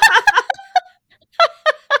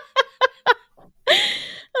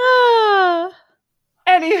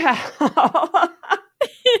 Anyhow,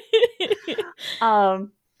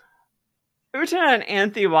 Utena and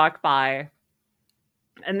Anthy walk by,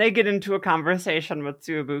 and they get into a conversation with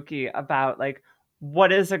Tsuwabuki about like,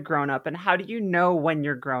 what is a grown-up and how do you know when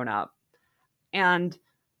you're grown up? And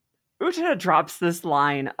Utena drops this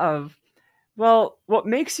line of, well, what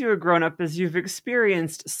makes you a grown-up is you've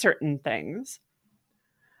experienced certain things.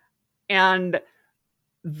 And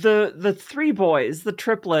the three boys, the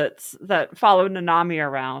triplets that follow Nanami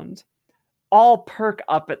around, all perk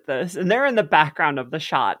up at this, and they're in the background of the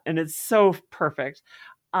shot, and it's so perfect.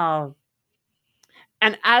 And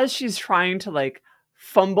as she's trying to like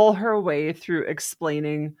fumble her way through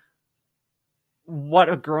explaining what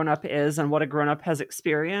a grown-up is and what a grown-up has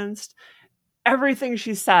experienced, everything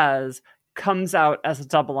she says comes out as a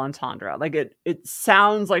double entendre. Like it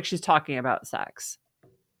sounds like she's talking about sex.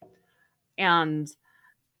 And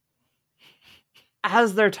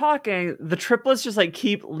as they're talking, the triplets just like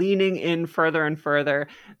keep leaning in further and further.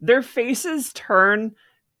 Their faces turn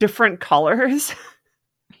different colors,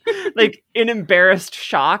 like in embarrassed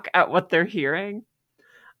shock at what they're hearing.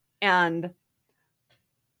 And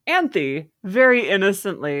Anthy, very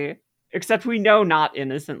innocently, except we know not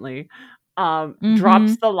innocently,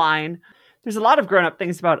 drops the line, there's a lot of grown-up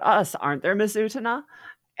things about us, aren't there, Miss Utena?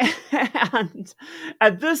 And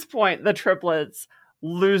at this point, the triplets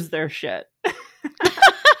lose their shit.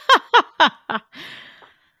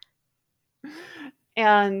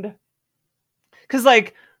 And because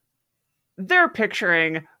like they're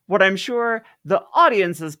picturing what I'm sure the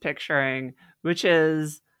audience is picturing, which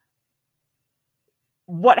is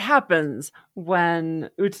what happens when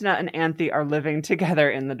Utena and Anthy are living together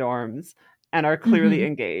in the dorms and are clearly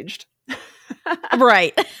engaged.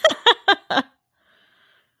 Right.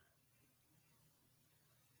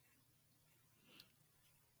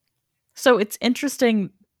 So it's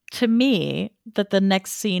interesting to me that the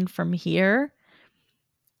next scene from here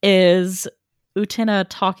is Utena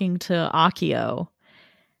talking to Akio.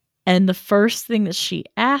 And the first thing that she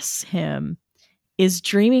asks him is,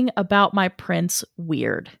 dreaming about my prince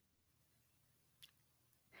weird?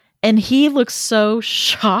 And he looks so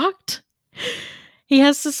shocked. He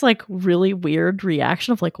has this like really weird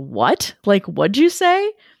reaction of like, what? Like, what'd you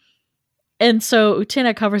say? And so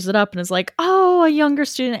Utena covers it up and is like, oh, a younger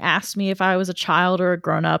student asked me if I was a child or a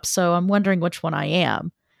grown-up, so I'm wondering which one I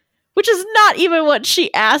am. Which is not even what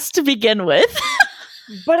she asked to begin with.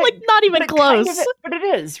 But like, not even close. But it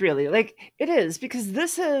is, really. Like, it is, because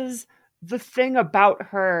this is the thing about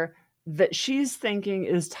her that she's thinking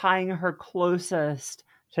is tying her closest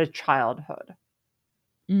to childhood.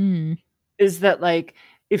 Is that, like,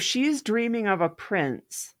 if she's dreaming of a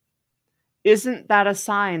prince, isn't that a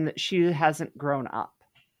sign that she hasn't grown up?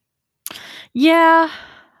 Yeah.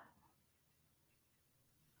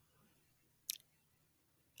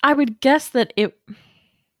 I would guess that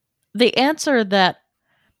the answer that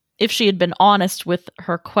if she had been honest with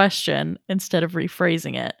her question instead of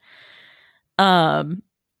rephrasing it, I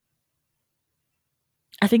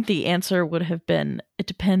think the answer would have been, it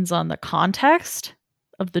depends on the context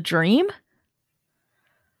of the dream.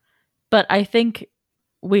 But I think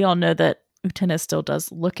we all know that Utena still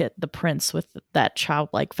does look at the prince with that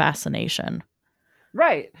childlike fascination.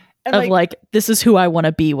 Right. And of like, this is who I want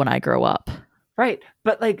to be when I grow up. Right.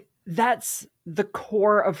 But like, that's the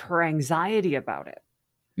core of her anxiety about it.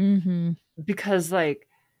 because like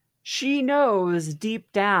she knows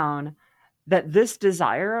deep down that this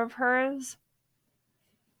desire of hers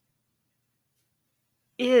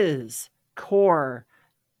is core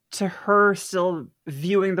to her still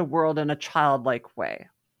viewing the world in a childlike way.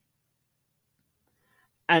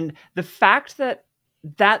 And the fact that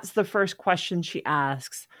that's the first question she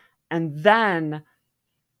asks, and then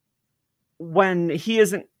when he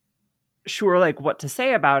isn't sure like what to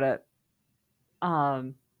say about it,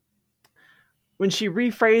 when she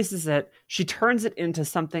rephrases it, she turns it into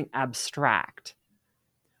something abstract,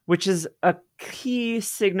 which is a key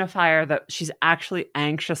signifier that she's actually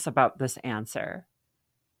anxious about this answer.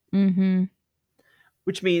 Mm-hmm.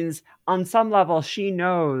 Which means on some level, she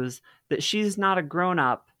knows that she's not a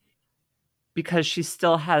grown-up because she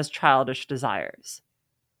still has childish desires,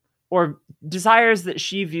 or desires that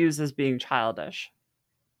she views as being childish.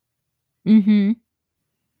 Mm-hmm.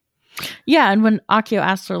 Yeah, and when Akio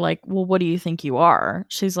asks her, like, well, what do you think you are?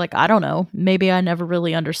 She's like, I don't know. Maybe I never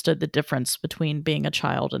really understood the difference between being a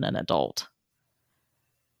child and an adult.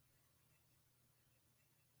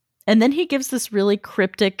 And then he gives this really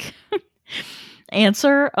cryptic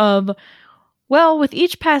answer of, well, with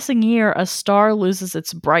each passing year, a star loses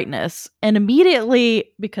its brightness. And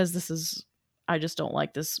immediately, because I just don't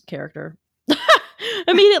like this character.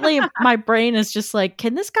 Immediately, my brain is just like,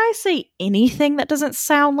 can this guy say anything that doesn't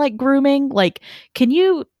sound like grooming? Like, can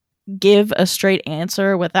you give a straight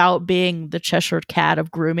answer without being the Cheshire Cat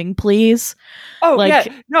of grooming, please? Oh, like,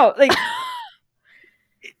 yeah. No, like,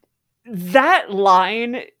 that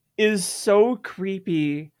line is so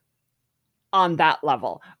creepy on that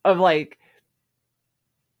level of like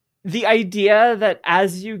the idea that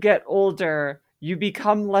as you get older, you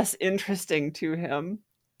become less interesting to him.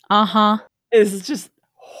 Is just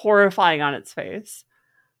horrifying on its face.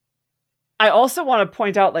 I also want to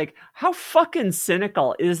point out, like, how fucking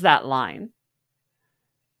cynical is that line?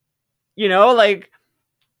 You know, like,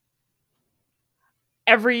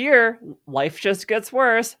 every year, life just gets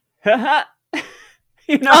worse.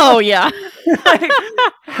 You know? Oh, yeah. Like,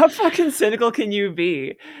 how fucking cynical can you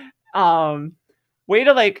be? Way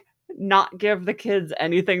to, like, not give the kids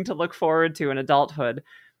anything to look forward to in adulthood.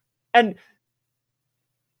 And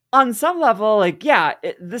on some level, like, yeah,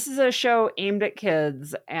 this is a show aimed at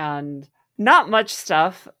kids, and not much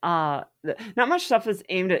stuff that's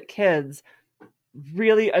aimed at kids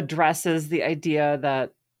really addresses the idea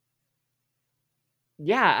that,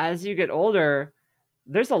 yeah, as you get older,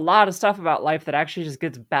 there's a lot of stuff about life that actually just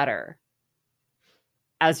gets better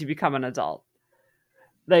as you become an adult.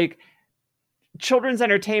 Like, children's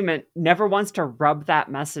entertainment never wants to rub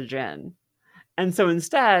that message in. And so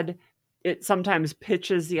instead, it sometimes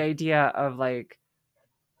pitches the idea of like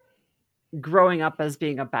growing up as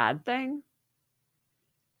being a bad thing.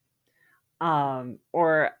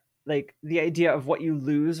 Or like the idea of what you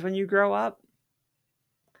lose when you grow up.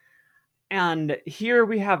 And here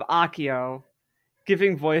we have Akio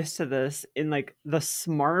giving voice to this in like the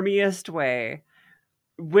smarmiest way,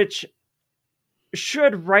 which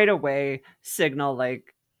should right away signal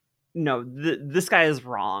like, no, this guy is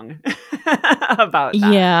wrong about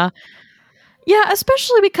that. Yeah,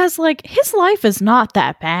 especially because like his life is not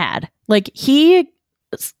that bad. Like he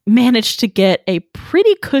managed to get a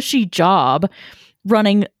pretty cushy job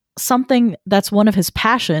running something that's one of his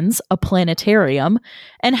passions, a planetarium,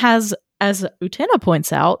 and has, as Utena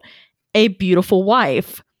points out, a beautiful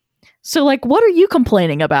wife. So like, what are you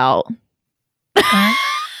complaining about?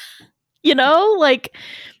 You know, like,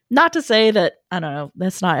 not to say that, I don't know,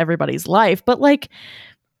 that's not everybody's life, but like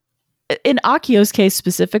in Akio's case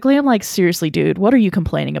specifically, I'm like, seriously, dude, what are you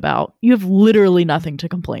complaining about? You have literally nothing to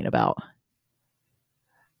complain about.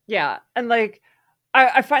 Yeah, and like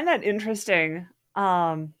I find that interesting.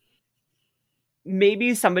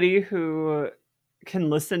 Maybe somebody who can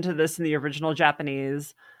listen to this in the original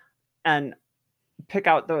Japanese and pick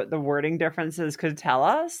out the wording differences could tell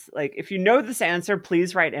us. Like, if you know this answer,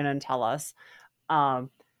 please write in and tell us.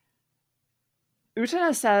 Utena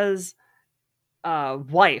says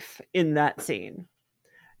wife in that scene.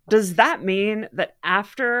 Does that mean that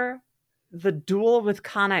after the duel with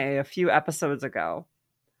Kanae a few episodes ago,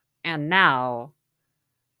 and now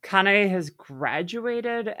Kanae has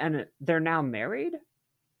graduated and they're now married?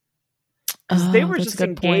 Because they were just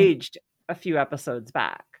engaged a few episodes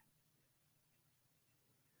back.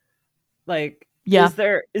 Like, yeah.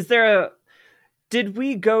 Is there did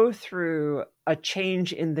we go through a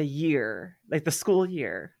change in the year, like the school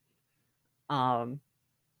year? You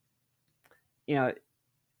know,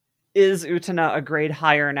 is Utena a grade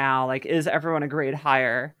higher now? Like, is everyone a grade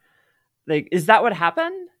higher? Like, is that what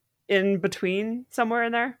happened in between somewhere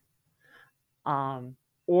in there?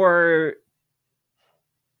 Or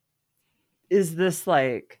is this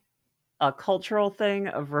like a cultural thing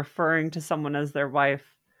of referring to someone as their wife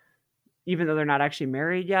even though they're not actually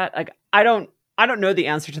married yet? Like I don't know the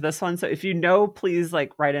answer to this one, so if you know, please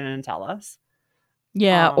like write in and tell us.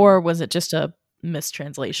 Yeah, or was it just a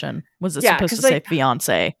mistranslation? Was it Yeah, supposed to say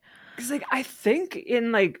fiance? Because like I think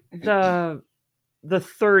in like the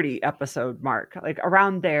 30 episode mark, like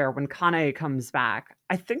around there when Kanae comes back,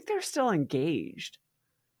 I think they're still engaged.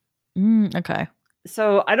 Okay.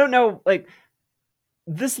 So I don't know, like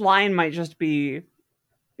this line might just be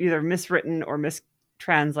either miswritten or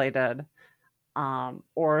mistranslated,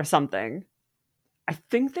 or something. I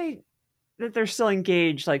think that they're still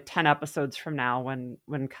engaged like 10 episodes from now when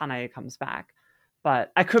Kanae comes back.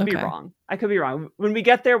 But I could be wrong. I could be wrong. When we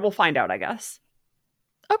get there, we'll find out, I guess.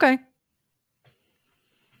 Okay.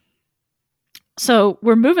 So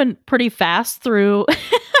we're moving pretty fast through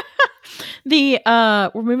the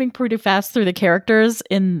characters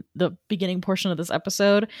in the beginning portion of this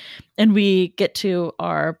episode, and we get to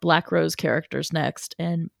our Black Rose characters next.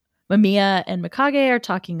 And Mamiya and Mikage are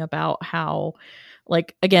talking about how,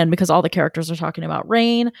 like, again, because all the characters are talking about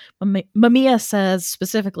Rain, Mamiya says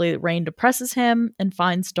specifically that Rain depresses him and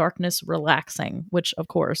finds darkness relaxing, which of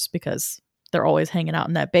course, because they're always hanging out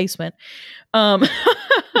in that basement.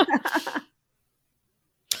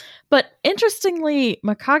 But interestingly,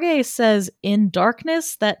 Mikage says, in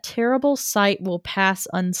darkness, that terrible sight will pass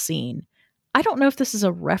unseen. I don't know if this is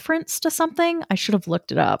a reference to something. I should have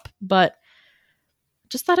looked it up, but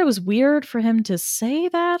just thought it was weird for him to say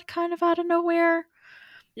that kind of out of nowhere.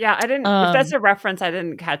 Yeah, I didn't. If that's a reference, I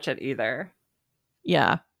didn't catch it either.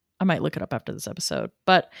 Yeah, I might look it up after this episode.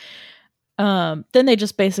 But then they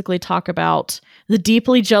just basically talk about the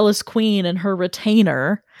deeply jealous queen and her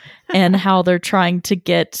retainer and how they're trying to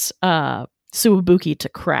get Suwabuki to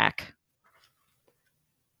crack.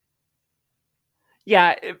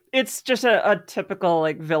 Yeah, it's just a typical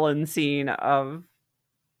like villain scene of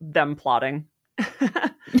them plotting.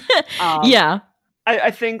 Yeah. I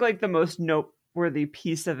think like the most noteworthy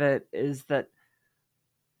piece of it is that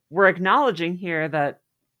we're acknowledging here that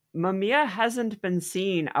Mamiya hasn't been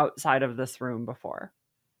seen outside of this room before.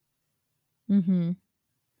 Mm-hmm.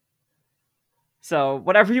 So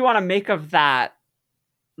whatever you want to make of that,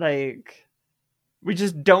 like, we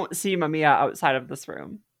just don't see Mamiya outside of this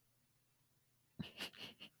room.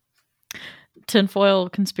 Tinfoil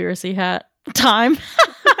conspiracy hat time.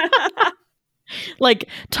 Like,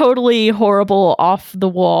 totally horrible, off the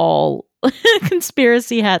wall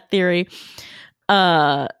conspiracy hat theory.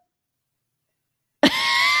 My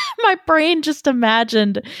brain just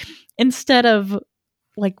imagined, instead of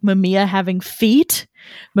like Mamiya having feet,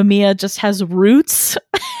 Mamiya just has roots,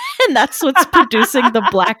 and that's what's producing the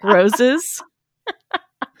black roses.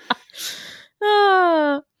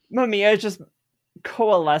 Mamiya just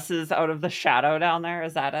coalesces out of the shadow down there.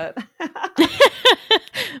 Is that it?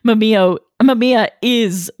 Mamiya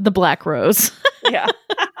is the black rose. Yeah.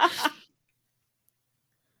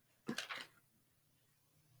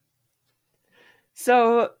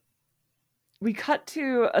 So we cut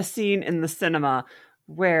to a scene in the cinema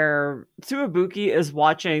where Tsuwabuki is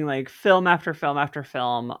watching like film after film after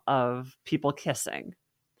film of people kissing.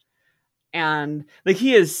 And like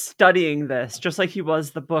he is studying this just like he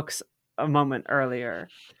was the books a moment earlier.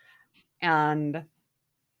 And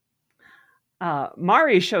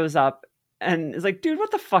Mari shows up and is like, dude,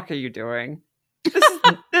 what the fuck are you doing?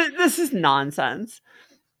 This is nonsense.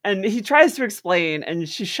 And he tries to explain, and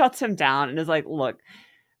she shuts him down and is like, look,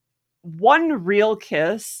 one real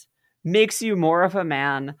kiss makes you more of a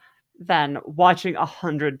man than watching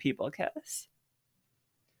 100 people kiss.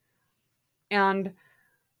 And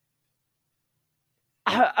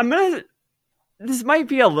this might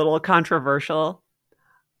be a little controversial.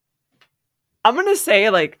 I'm going to say,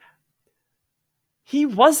 like, he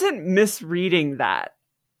wasn't misreading that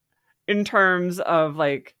in terms of,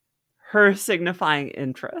 like, her signifying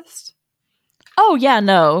interest. Oh, yeah,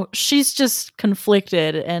 no. She's just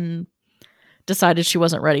conflicted and decided she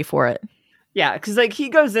wasn't ready for it. Yeah, because, like, he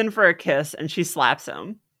goes in for a kiss and she slaps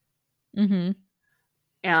him. Mm-hmm.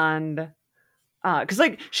 And, because,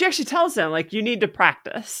 like, she actually tells him, like, you need to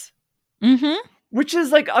practice. Mm-hmm. Which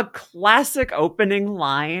is, like, a classic opening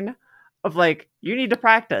line of, like, you need to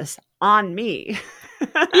practice on me.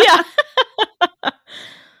 Yeah.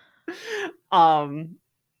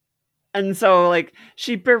 And so, like,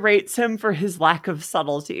 she berates him for his lack of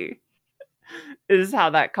subtlety, is how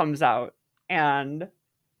that comes out. And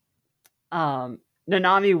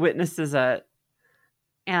Nanami witnesses it,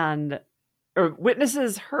 or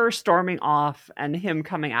witnesses her storming off and him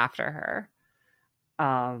coming after her.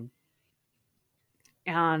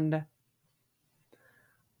 And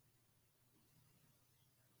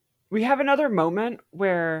we have another moment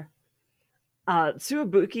where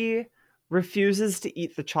Tsuwabuki refuses to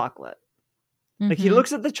eat the chocolate. Like, he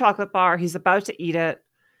looks at the chocolate bar, he's about to eat it,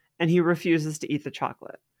 and he refuses to eat the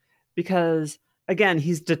chocolate. Because, again,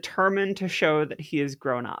 he's determined to show that he is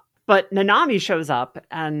grown up. But Nanami shows up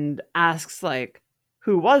and asks, like,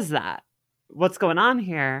 who was that? What's going on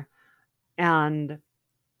here? And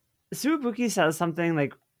Tsuwabuki says something,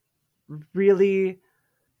 like, really,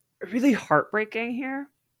 really heartbreaking here,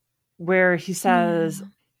 where he says,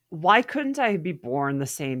 why couldn't I be born the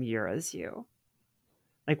same year as you?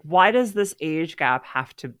 Like, why does this age gap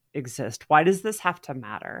have to exist? Why does this have to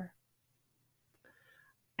matter?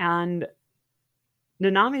 And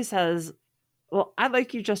Nanami says, well, I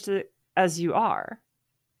like you just as you are.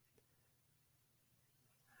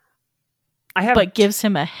 But gives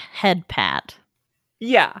him a head pat.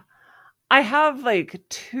 Yeah. I have like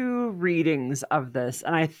 2 readings of this,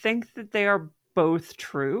 and I think that they are both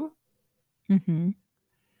true.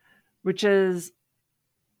 Which is,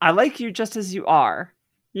 I like you just as you are.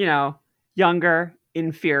 You know, younger,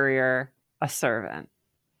 inferior, a servant.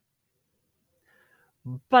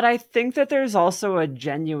 But I think that there's also a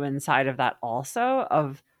genuine side of that also,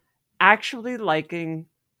 of actually liking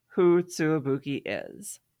who Tsuwabuki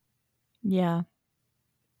is. Yeah.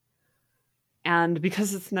 And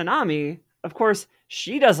because it's Nanami, of course,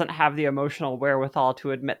 she doesn't have the emotional wherewithal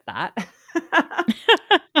to admit that.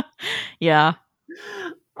 Yeah.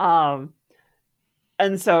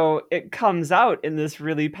 And so it comes out in this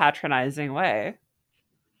really patronizing way.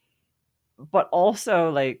 But also,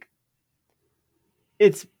 like,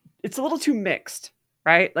 it's a little too mixed,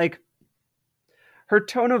 right? Like, her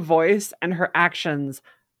tone of voice and her actions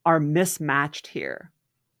are mismatched here.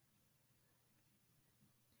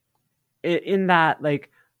 In that, like,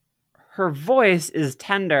 her voice is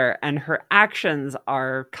tender and her actions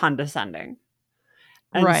are condescending.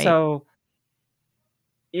 And so,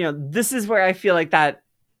 you know, this is where I feel like that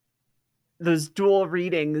those dual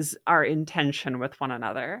readings are in tension with one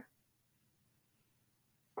another.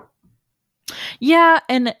 Yeah,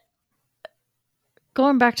 and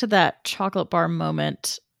going back to that chocolate bar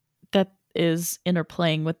moment that is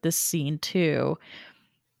interplaying with this scene too,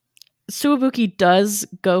 Tsuwabuki does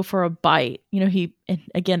go for a bite. You know,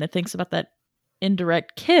 it thinks about that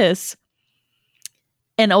indirect kiss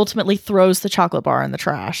and ultimately throws the chocolate bar in the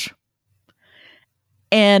trash.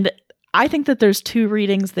 And I think that there's 2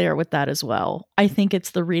 readings there with that as well. I think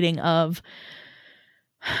it's the reading of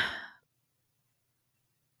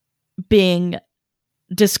being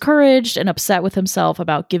discouraged and upset with himself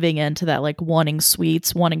about giving in to that, like, wanting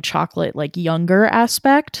sweets, wanting chocolate, like, younger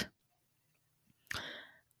aspect.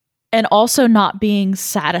 And also not being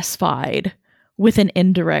satisfied with an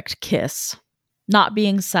indirect kiss. Not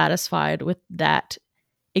being satisfied with that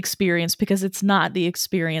experience because it's not the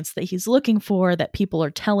experience that he's looking for, that people are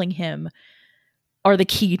telling him are the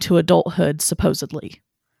key to adulthood, supposedly.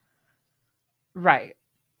 Right.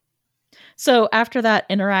 So after that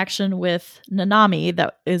interaction with Nanami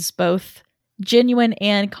that is both genuine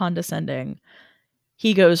and condescending,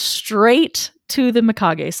 he goes straight to the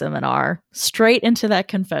Mikage seminar, straight into that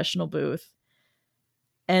confessional booth,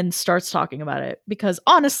 and starts talking about it. Because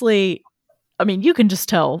honestly, I mean, you can just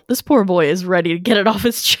tell this poor boy is ready to get it off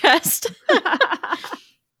his chest.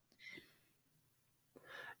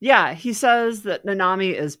 Yeah, he says that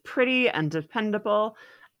Nanami is pretty and dependable,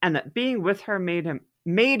 and that being with her made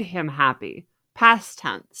him happy. Past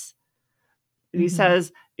tense. And he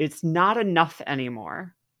says it's not enough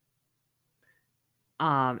anymore.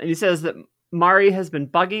 And he says that Mari has been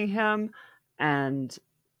bugging him, and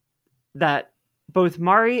that both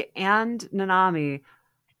Mari and Nanami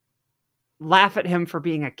laugh at him for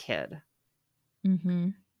being a kid.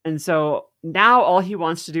 And so now all he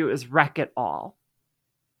wants to do is wreck it all.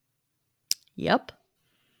 Yep.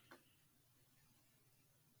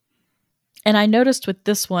 And I noticed with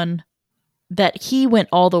this one that he went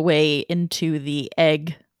all the way into the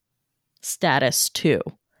egg status too.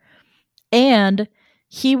 And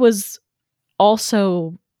he was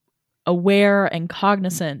also aware and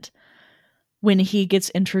cognizant when he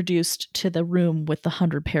gets introduced to the room with the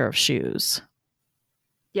 100 pair of shoes.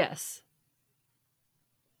 Yes.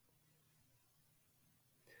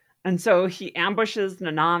 And so he ambushes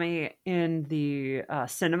Nanami in the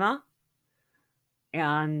cinema,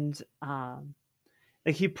 and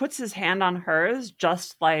like, he puts his hand on hers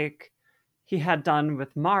just like he had done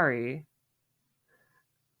with Mari.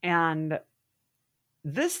 And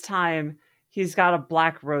this time he's got a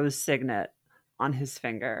black rose signet on his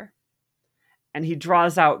finger, and he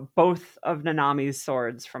draws out both of Nanami's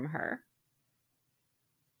swords from her.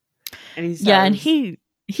 And he says, yeah, and he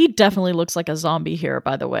He definitely looks like a zombie here,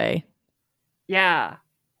 by the way. Yeah.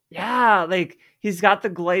 Yeah. Like, he's got the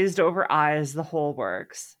glazed over eyes, the whole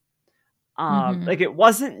works. Like, it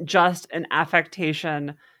wasn't just an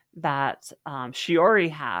affectation that Shiori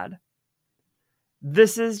had.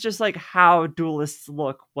 This is just like how duelists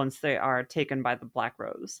look once they are taken by the Black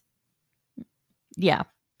Rose. Yeah.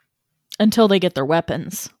 Until they get their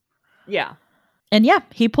weapons. Yeah. And yeah,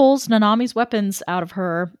 he pulls Nanami's weapons out of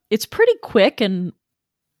her. It's pretty quick and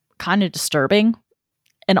kind of disturbing.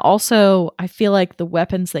 And also, I feel like the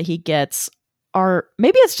weapons that he gets are,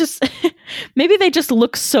 maybe it's just, maybe they just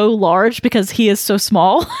look so large because he is so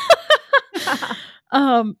small.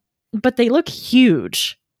 But they look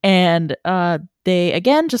huge. And they,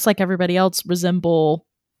 again, just like everybody else, resemble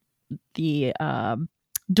the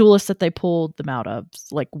duelists that they pulled them out of,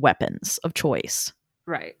 like weapons of choice.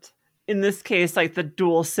 Right. In this case, like the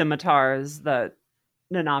dual scimitars that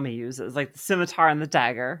Nanami uses, like the scimitar and the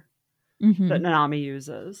dagger that Nanami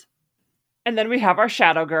uses. And then we have our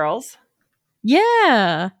shadow girls.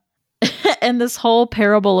 Yeah. And this whole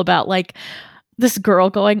parable about like this girl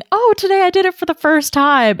going, oh, today I did it for the first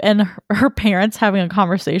time. And her parents having a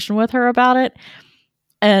conversation with her about it.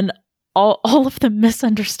 And all of them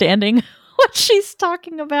misunderstanding what she's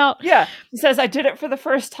talking about. Yeah. She says, I did it for the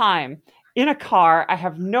first time. In a car, I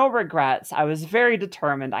have no regrets. I was very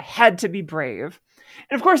determined. I had to be brave.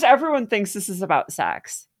 And of course, everyone thinks this is about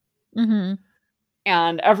sex. Mm-hmm.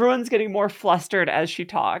 And everyone's getting more flustered as she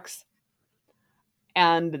talks.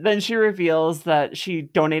 And then she reveals that she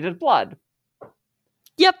donated blood.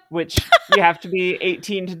 Yep. Which you have to be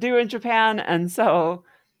 18 to do in Japan. And so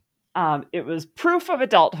it was proof of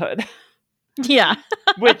adulthood. Yeah.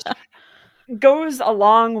 Which goes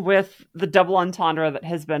along with the double entendre that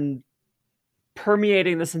has been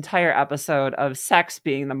permeating this entire episode of sex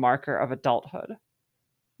being the marker of adulthood.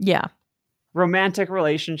 Yeah. Romantic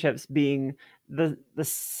relationships being the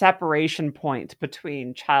separation point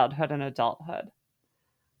between childhood and adulthood.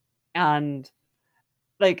 And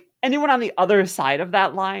like anyone on the other side of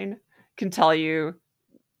that line can tell you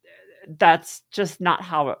that's just not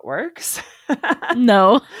how it works.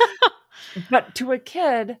 No. But to a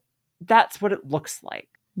kid, that's what it looks like.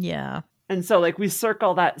 Yeah. And so like we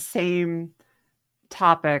circle that same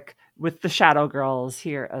topic with the shadow girls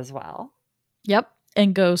here as well. Yep.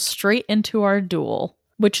 And go straight into our duel,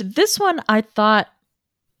 which this one I thought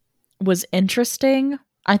was interesting.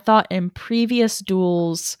 I thought in previous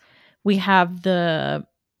duels, we have the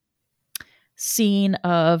scene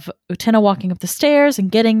of Utena walking up the stairs and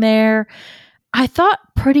getting there. I thought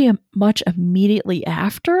pretty much immediately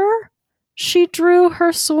after she drew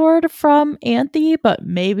her sword from Anthe, but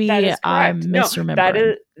maybe I'm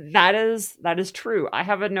misremembering. No, that is true. I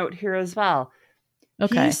have a note here as well.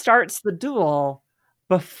 Okay. He starts the duel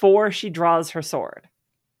before she draws her sword.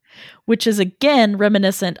 Which is again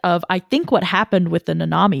reminiscent of, I think, what happened with the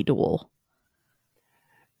Nanami duel.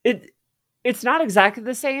 It's not exactly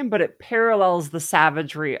the same, but it parallels the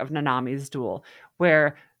savagery of Nanami's duel,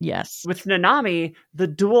 where yes, with Nanami, the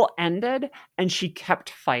duel ended and she kept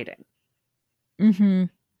fighting. Mm-hmm.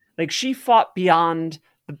 Like she fought beyond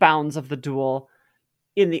the bounds of the duel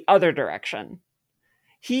in the other direction.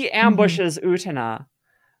 He ambushes Utena,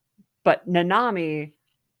 but Nanami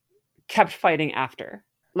kept fighting after.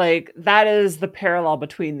 Like that is the parallel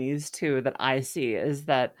between these two that I see, is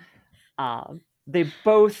that they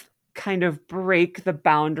both kind of break the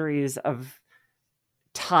boundaries of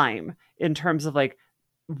time in terms of like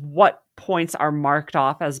what points are marked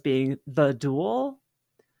off as being the duel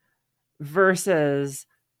versus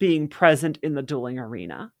being present in the dueling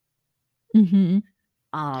arena. Mm-hmm.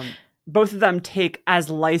 Both of them take as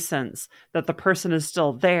license that the person is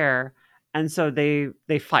still there, and so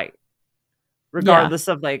they fight regardless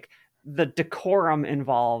of like the decorum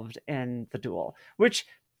involved in the duel, which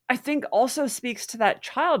I think also speaks to that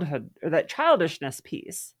childhood or that childishness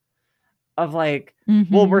piece of like,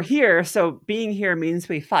 well, we're here, so being here means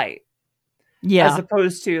we fight. Yeah. As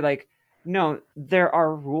opposed to like, no, there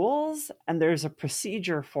are rules and there's a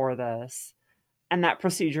procedure for this, and that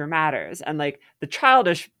procedure matters. And like the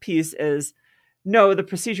childish piece is, no, the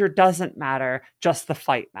procedure doesn't matter, just the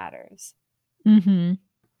fight matters. Mm-hmm.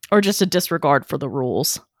 Or just a disregard for the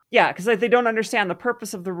rules. Yeah, because like they don't understand the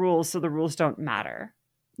purpose of the rules, so the rules don't matter.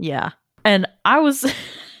 Yeah. And I was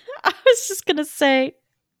just gonna say,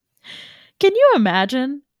 can you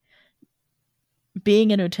imagine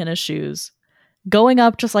being in Utena's shoes, going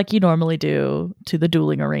up just like you normally do to the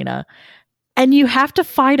dueling arena, and you have to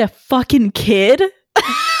fight a fucking kid?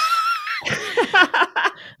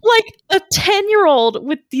 Like a 10-year-old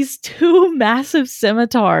with these two massive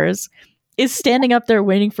scimitars, is standing up there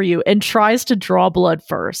waiting for you and tries to draw blood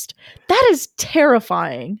first. That is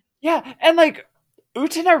terrifying. Yeah, and like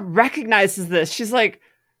Utena recognizes this. She's like,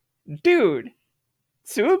 dude,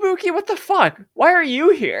 Tsuwabuki, what the fuck? Why are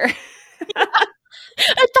you here?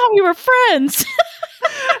 I thought we were friends.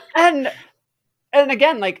 and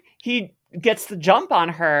again, like, he gets the jump on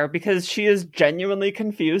her because she is genuinely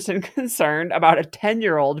confused and concerned about a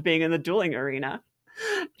 10-year-old being in the dueling arena.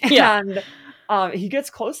 Yeah. And he gets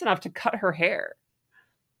close enough to cut her hair.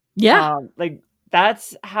 Yeah. Like,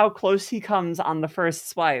 that's how close he comes on the first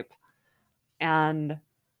swipe. And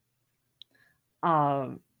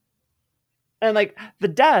like, the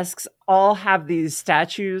desks all have these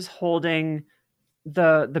statues holding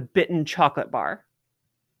the bitten chocolate bar.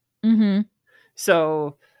 Mm-hmm.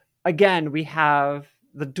 So again, we have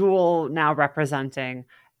the duel now representing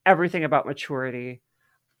everything about maturity.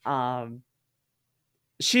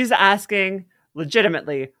 She's asking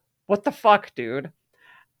legitimately, what the fuck, dude?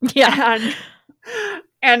 Yeah.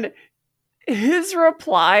 And his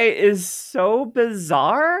reply is so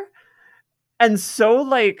bizarre and so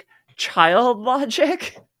like child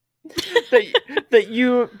logic that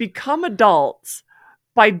you become adults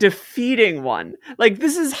by defeating one. Like,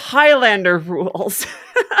 this is Highlander rules.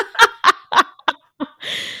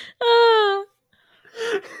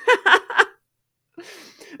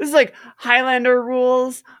 This is like Highlander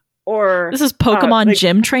rules, or this is Pokemon like,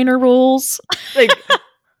 gym trainer rules. Like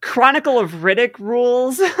Chronicle of Riddick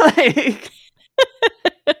rules. Like,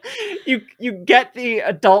 you get the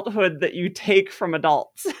adulthood that you take from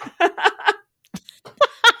adults.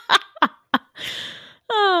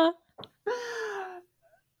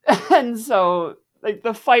 And so, like,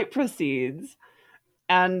 the fight proceeds,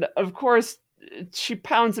 and of course she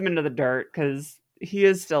pounds him into the dirt because he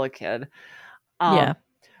is still a kid. Yeah.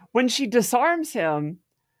 When she disarms him,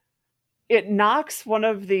 it knocks one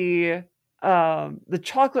of the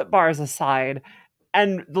chocolate bars aside,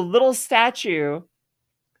 and the little statue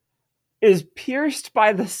is pierced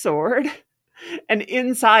by the sword, and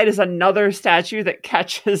inside is another statue that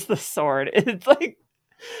catches the sword. It's like,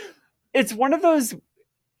 it's one of those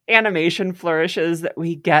animation flourishes that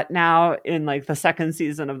we get now in like the second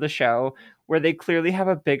season of the show, where they clearly have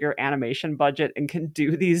a bigger animation budget and can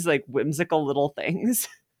do these like whimsical little things.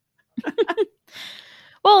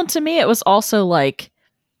 Well, and to me, it was also like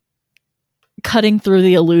cutting through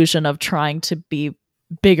the illusion of trying to be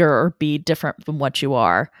bigger or be different from what you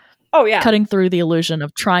are. Oh, yeah. Cutting through the illusion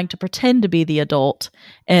of trying to pretend to be the adult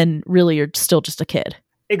and really you're still just a kid.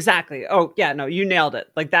 Exactly. Oh, yeah, no, you nailed it.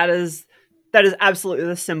 Like, that is absolutely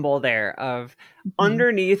the symbol there of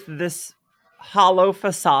underneath this hollow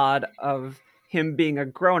facade of him being a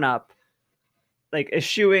grown-up, like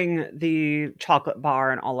eschewing the chocolate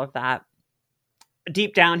bar and all of that.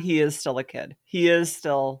 Deep down, he is still a kid. He is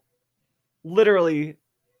still literally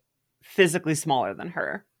physically smaller than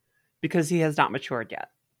her because he has not matured yet.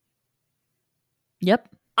 Yep.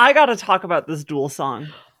 I gotta talk about this duel song.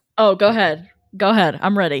 Oh, go ahead. Go ahead.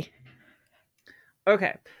 I'm ready.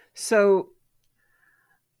 Okay. So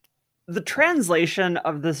the translation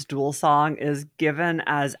of this duel song is given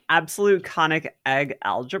as absolute conic egg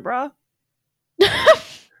algebra.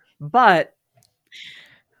 But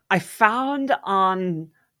I found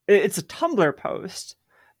it's a Tumblr post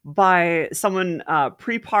by someone,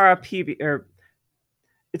 Prepara PB, or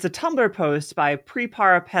it's a Tumblr post by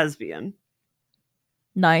Prepara Pesbian.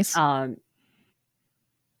 Nice.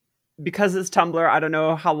 Because it's Tumblr, I don't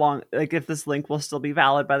know how long, like, if this link will still be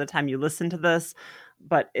valid by the time you listen to this,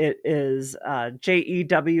 but it is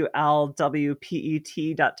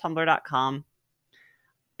jewlwpet.tumblr.com.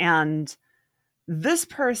 And this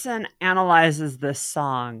person analyzes this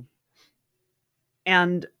song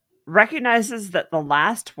and recognizes that the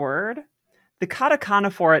last word, the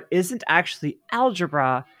katakana for it, isn't actually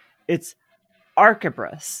algebra, it's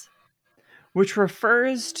archebus, which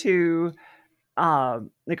refers to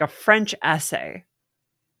like a French essay,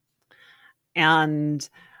 and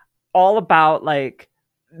all about like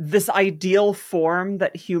this ideal form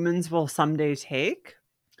that humans will someday take,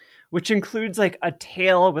 which includes like a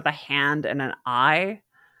tail with a hand and an eye,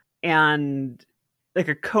 and like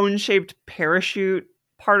a cone-shaped parachute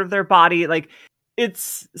part of their body. Like,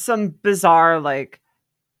 it's some bizarre like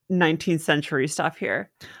 19th century stuff here.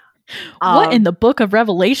 What in the Book of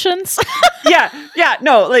Revelations? yeah,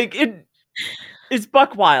 no, like it's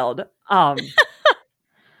buck wild.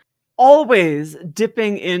 Always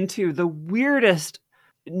dipping into the weirdest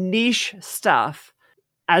niche stuff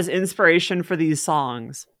as inspiration for these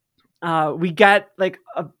songs. We get like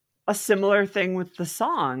a similar thing with the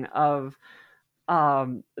song of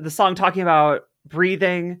the song talking about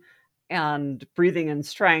breathing and breathing in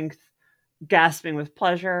strength, gasping with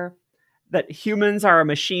pleasure, that humans are a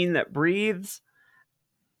machine that breathes,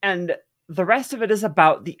 and the rest of it is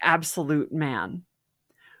about the absolute man,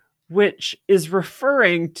 which is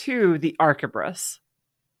referring to the Arquebus.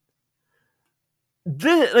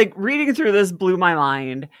 Reading through this blew my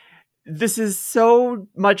mind. This is so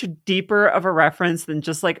much deeper of a reference than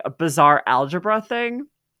just like a bizarre algebra thing.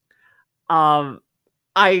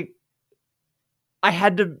 I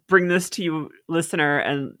had to bring this to you, listener,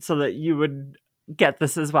 and so that you would get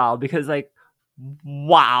this as well, because like,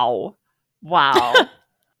 wow.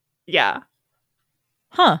 Yeah.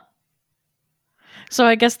 Huh. So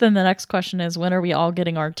I guess then the next question is, when are we all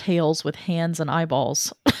getting our tails with hands and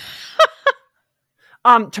eyeballs?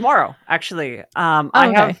 Tomorrow, actually. Okay.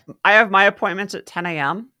 I have my appointment at 10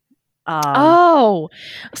 a.m.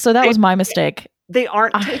 So that was my mistake. They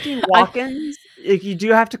aren't taking walk-ins. You do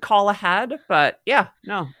have to call ahead, but yeah,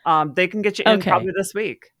 no. They can get you in probably this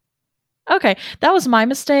week. Okay, that was my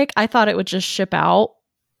mistake. I thought it would just ship out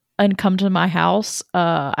and come to my house.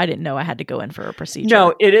 I didn't know I had to go in for a procedure.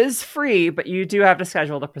 No, it is free, but you do have to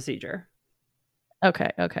schedule the procedure.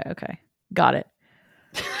 Okay. Got it.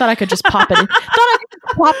 Thought I could just pop it in. Thought I could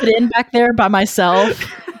just pop it in back there by myself.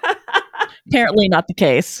 Apparently not the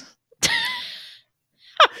case.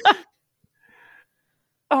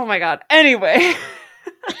 Oh my god. Anyway.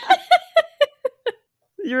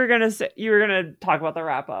 You were gonna talk about the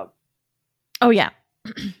wrap up. Oh yeah.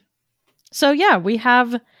 So yeah,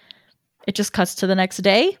 it just cuts to the next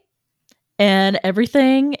day and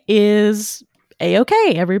everything is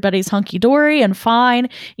A-okay. Everybody's hunky-dory and fine.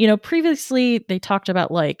 You know, previously they talked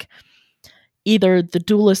about like either the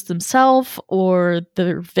duelist themselves or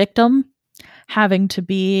the victim having to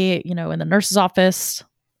be, you know, in the nurse's office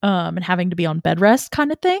and having to be on bed rest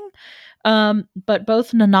kind of thing. But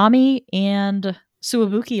both Nanami and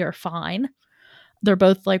Suwabuki are fine. They're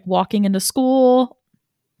both like walking into school.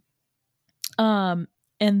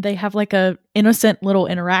 And they have like a innocent little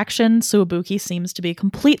interaction. Suwabuki seems to be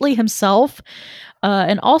completely himself,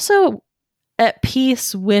 and also at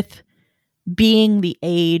peace with being the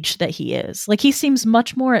age that he is. Like he seems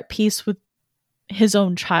much more at peace with his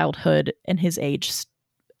own childhood and his age,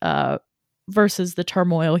 versus the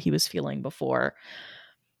turmoil he was feeling before.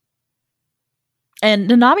 And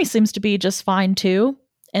Nanami seems to be just fine too.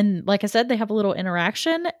 And like I said, they have a little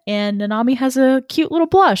interaction, and Nanami has a cute little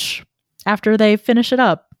blush after they finish it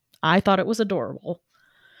up. I thought it was adorable.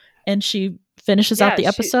 And she finishes out the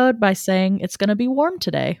episode by saying it's going to be warm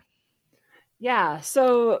today. Yeah,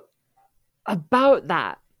 so about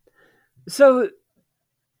that. So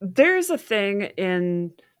there's a thing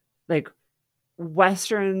in like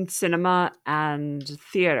Western cinema and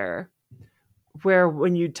theater where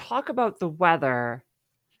when you talk about the weather,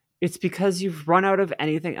 it's because you've run out of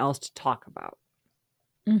anything else to talk about.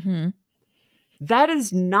 Mm-hmm. That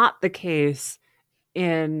is not the case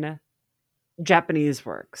in Japanese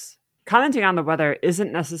works. Commenting on the weather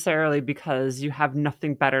isn't necessarily because you have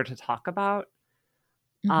nothing better to talk about.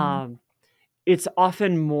 Mm-hmm. It's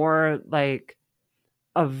often more like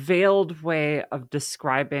a veiled way of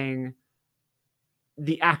describing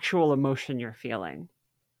the actual emotion you're feeling.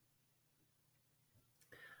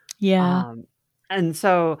 Yeah. And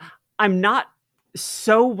so I'm not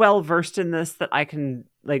so well versed in this that I can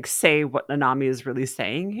like say what Nanami is really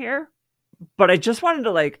saying here, but I just wanted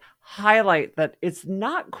to like highlight that it's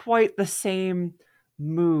not quite the same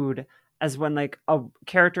mood as when like a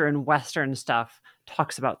character in Western stuff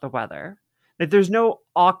talks about the weather. Like there's no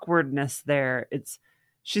awkwardness there.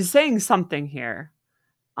 She's saying something here.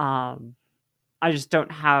 I just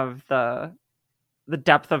don't have the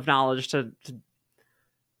depth of knowledge to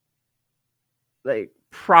like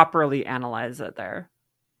properly analyze it there.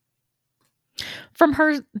 From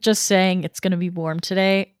her just saying it's going to be warm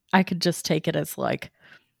today, I could just take it as like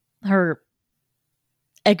her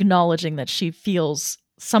acknowledging that she feels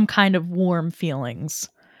some kind of warm feelings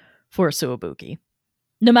for Suwabuki.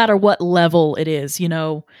 No matter what level it is, you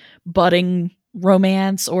know, budding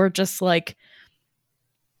romance or just like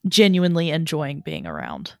genuinely enjoying being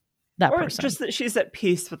around that person. Or just that she's at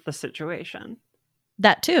peace with the situation.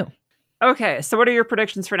 That too. Okay, so what are your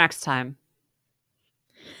predictions for next time?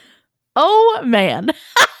 Oh, man.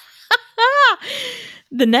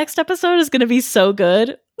 The next episode is going to be so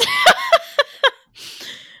good.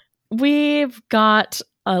 We've got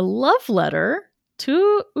a love letter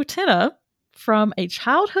to Utena from a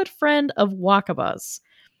childhood friend of Wakaba's.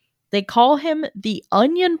 They call him the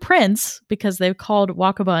Onion Prince because they've called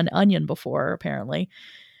Wakaba an onion before, apparently.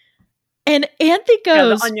 And Anthe goes...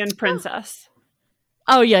 Yeah, the Onion Princess.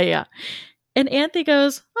 Oh, yeah. And Anthe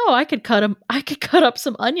goes, I could cut up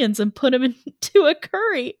some onions and put them into a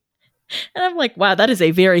curry. And I'm like, wow, that is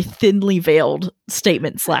a very thinly veiled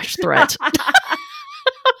statement / threat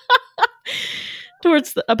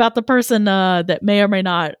towards about the person that may or may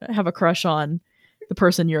not have a crush on the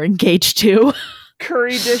person you're engaged to.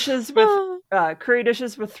 Curry dishes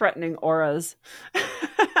with threatening auras.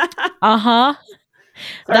 Uh-huh.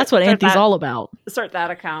 That's what Anthony's all about. Start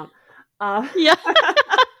that account. Yeah.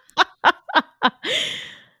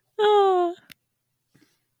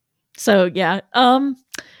 So yeah,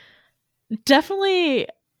 definitely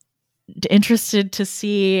interested to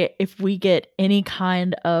see if we get any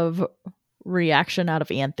kind of reaction out of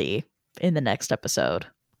Anthe in the next episode.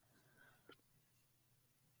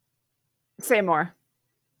 Say more.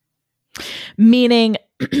 Meaning,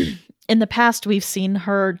 in the past, we've seen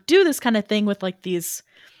her do this kind of thing with like these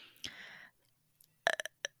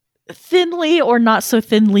thinly or not so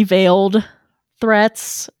thinly veiled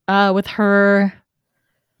threats, with her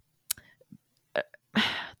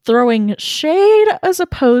throwing shade as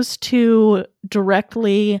opposed to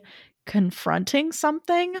directly confronting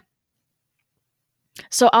something.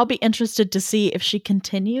 So I'll be interested to see if she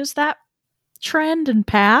continues that trend and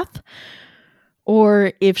path,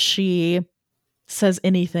 or if she says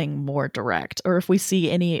anything more direct, or if we see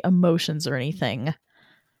any emotions or anything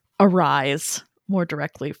arise more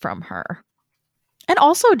directly from her. And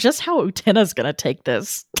also just how Utena's gonna take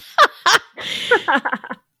this.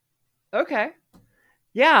 Okay.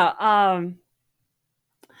 Yeah.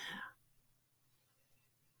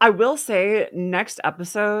 I will say next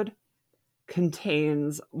episode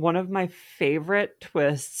contains one of my favorite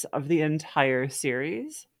twists of the entire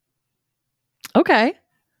series. Okay.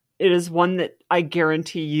 It is one that I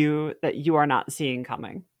guarantee you that you are not seeing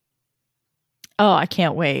coming. Oh, I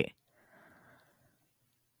can't wait.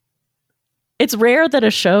 It's rare that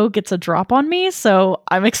a show gets a drop on me, so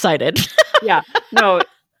I'm excited. Yeah. No,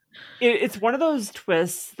 it's one of those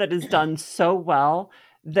twists that is done so well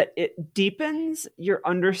that it deepens your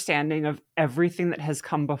understanding of everything that has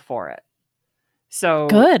come before it. So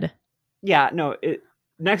good. Yeah, no,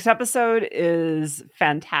 next episode is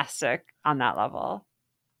fantastic on that level.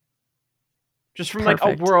 Just from Perfect.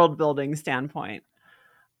 like a world building standpoint.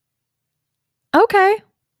 Okay.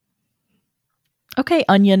 Okay,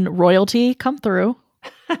 Onion royalty, come through.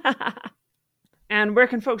 And where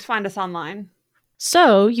can folks find us online?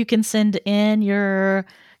 So you can send in your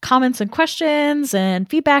comments and questions and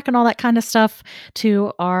feedback and all that kind of stuff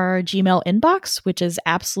to our Gmail inbox, which is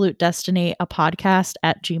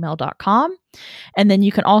absolutedestinyaPodcast@gmail.com. And then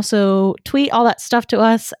you can also tweet all that stuff to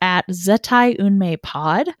us at Zetai Unmei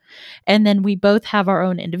Pod. And then we both have our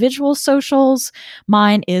own individual socials.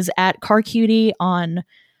 Mine is at CarCutie on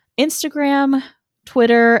Instagram,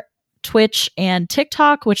 Twitter, Twitch, and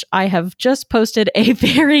TikTok, which I have just posted a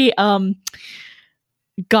very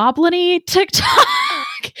goblin-y TikTok.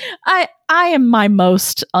 I am my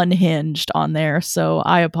most unhinged on there, so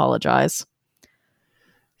I apologize.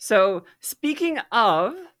 So speaking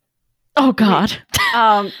of, oh god,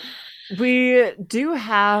 we do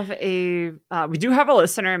have a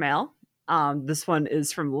listener mail. This one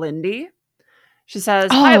is from Lindy. She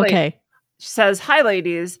says, okay. She says, "Hi,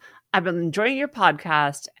 ladies. I've been enjoying your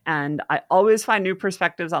podcast, and I always find new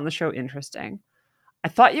perspectives on the show interesting. I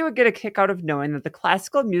thought you would get a kick out of knowing that the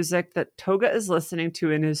classical music that Toga is listening to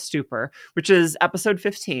in his stupor," which is episode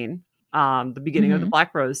 15, the beginning of the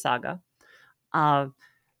Black Rose saga. The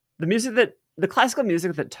classical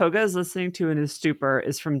music that Toga is listening to in his stupor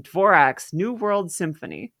is from Dvorak's New World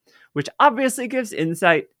Symphony, which obviously gives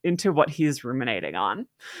insight into what he's ruminating on.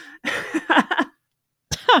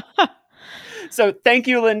 So thank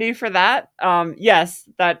you, Lindy, for that. Yes,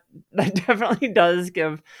 that definitely does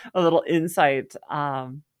give a little insight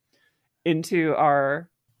into our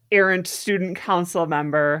errant student council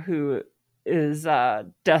member who is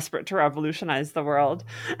desperate to revolutionize the world.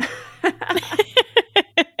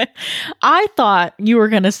 I thought you were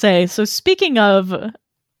going to say, so speaking of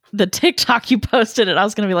the TikTok you posted, and I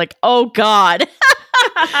was going to be like, oh God.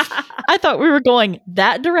 I thought we were going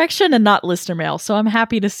that direction and not listener mail. So I'm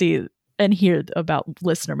happy to see and hear about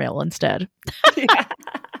listener mail instead.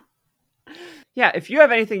 Yeah, if you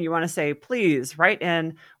have anything you want to say, please write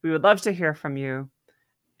in. We would love to hear from you.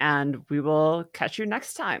 And we will catch you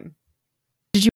next time.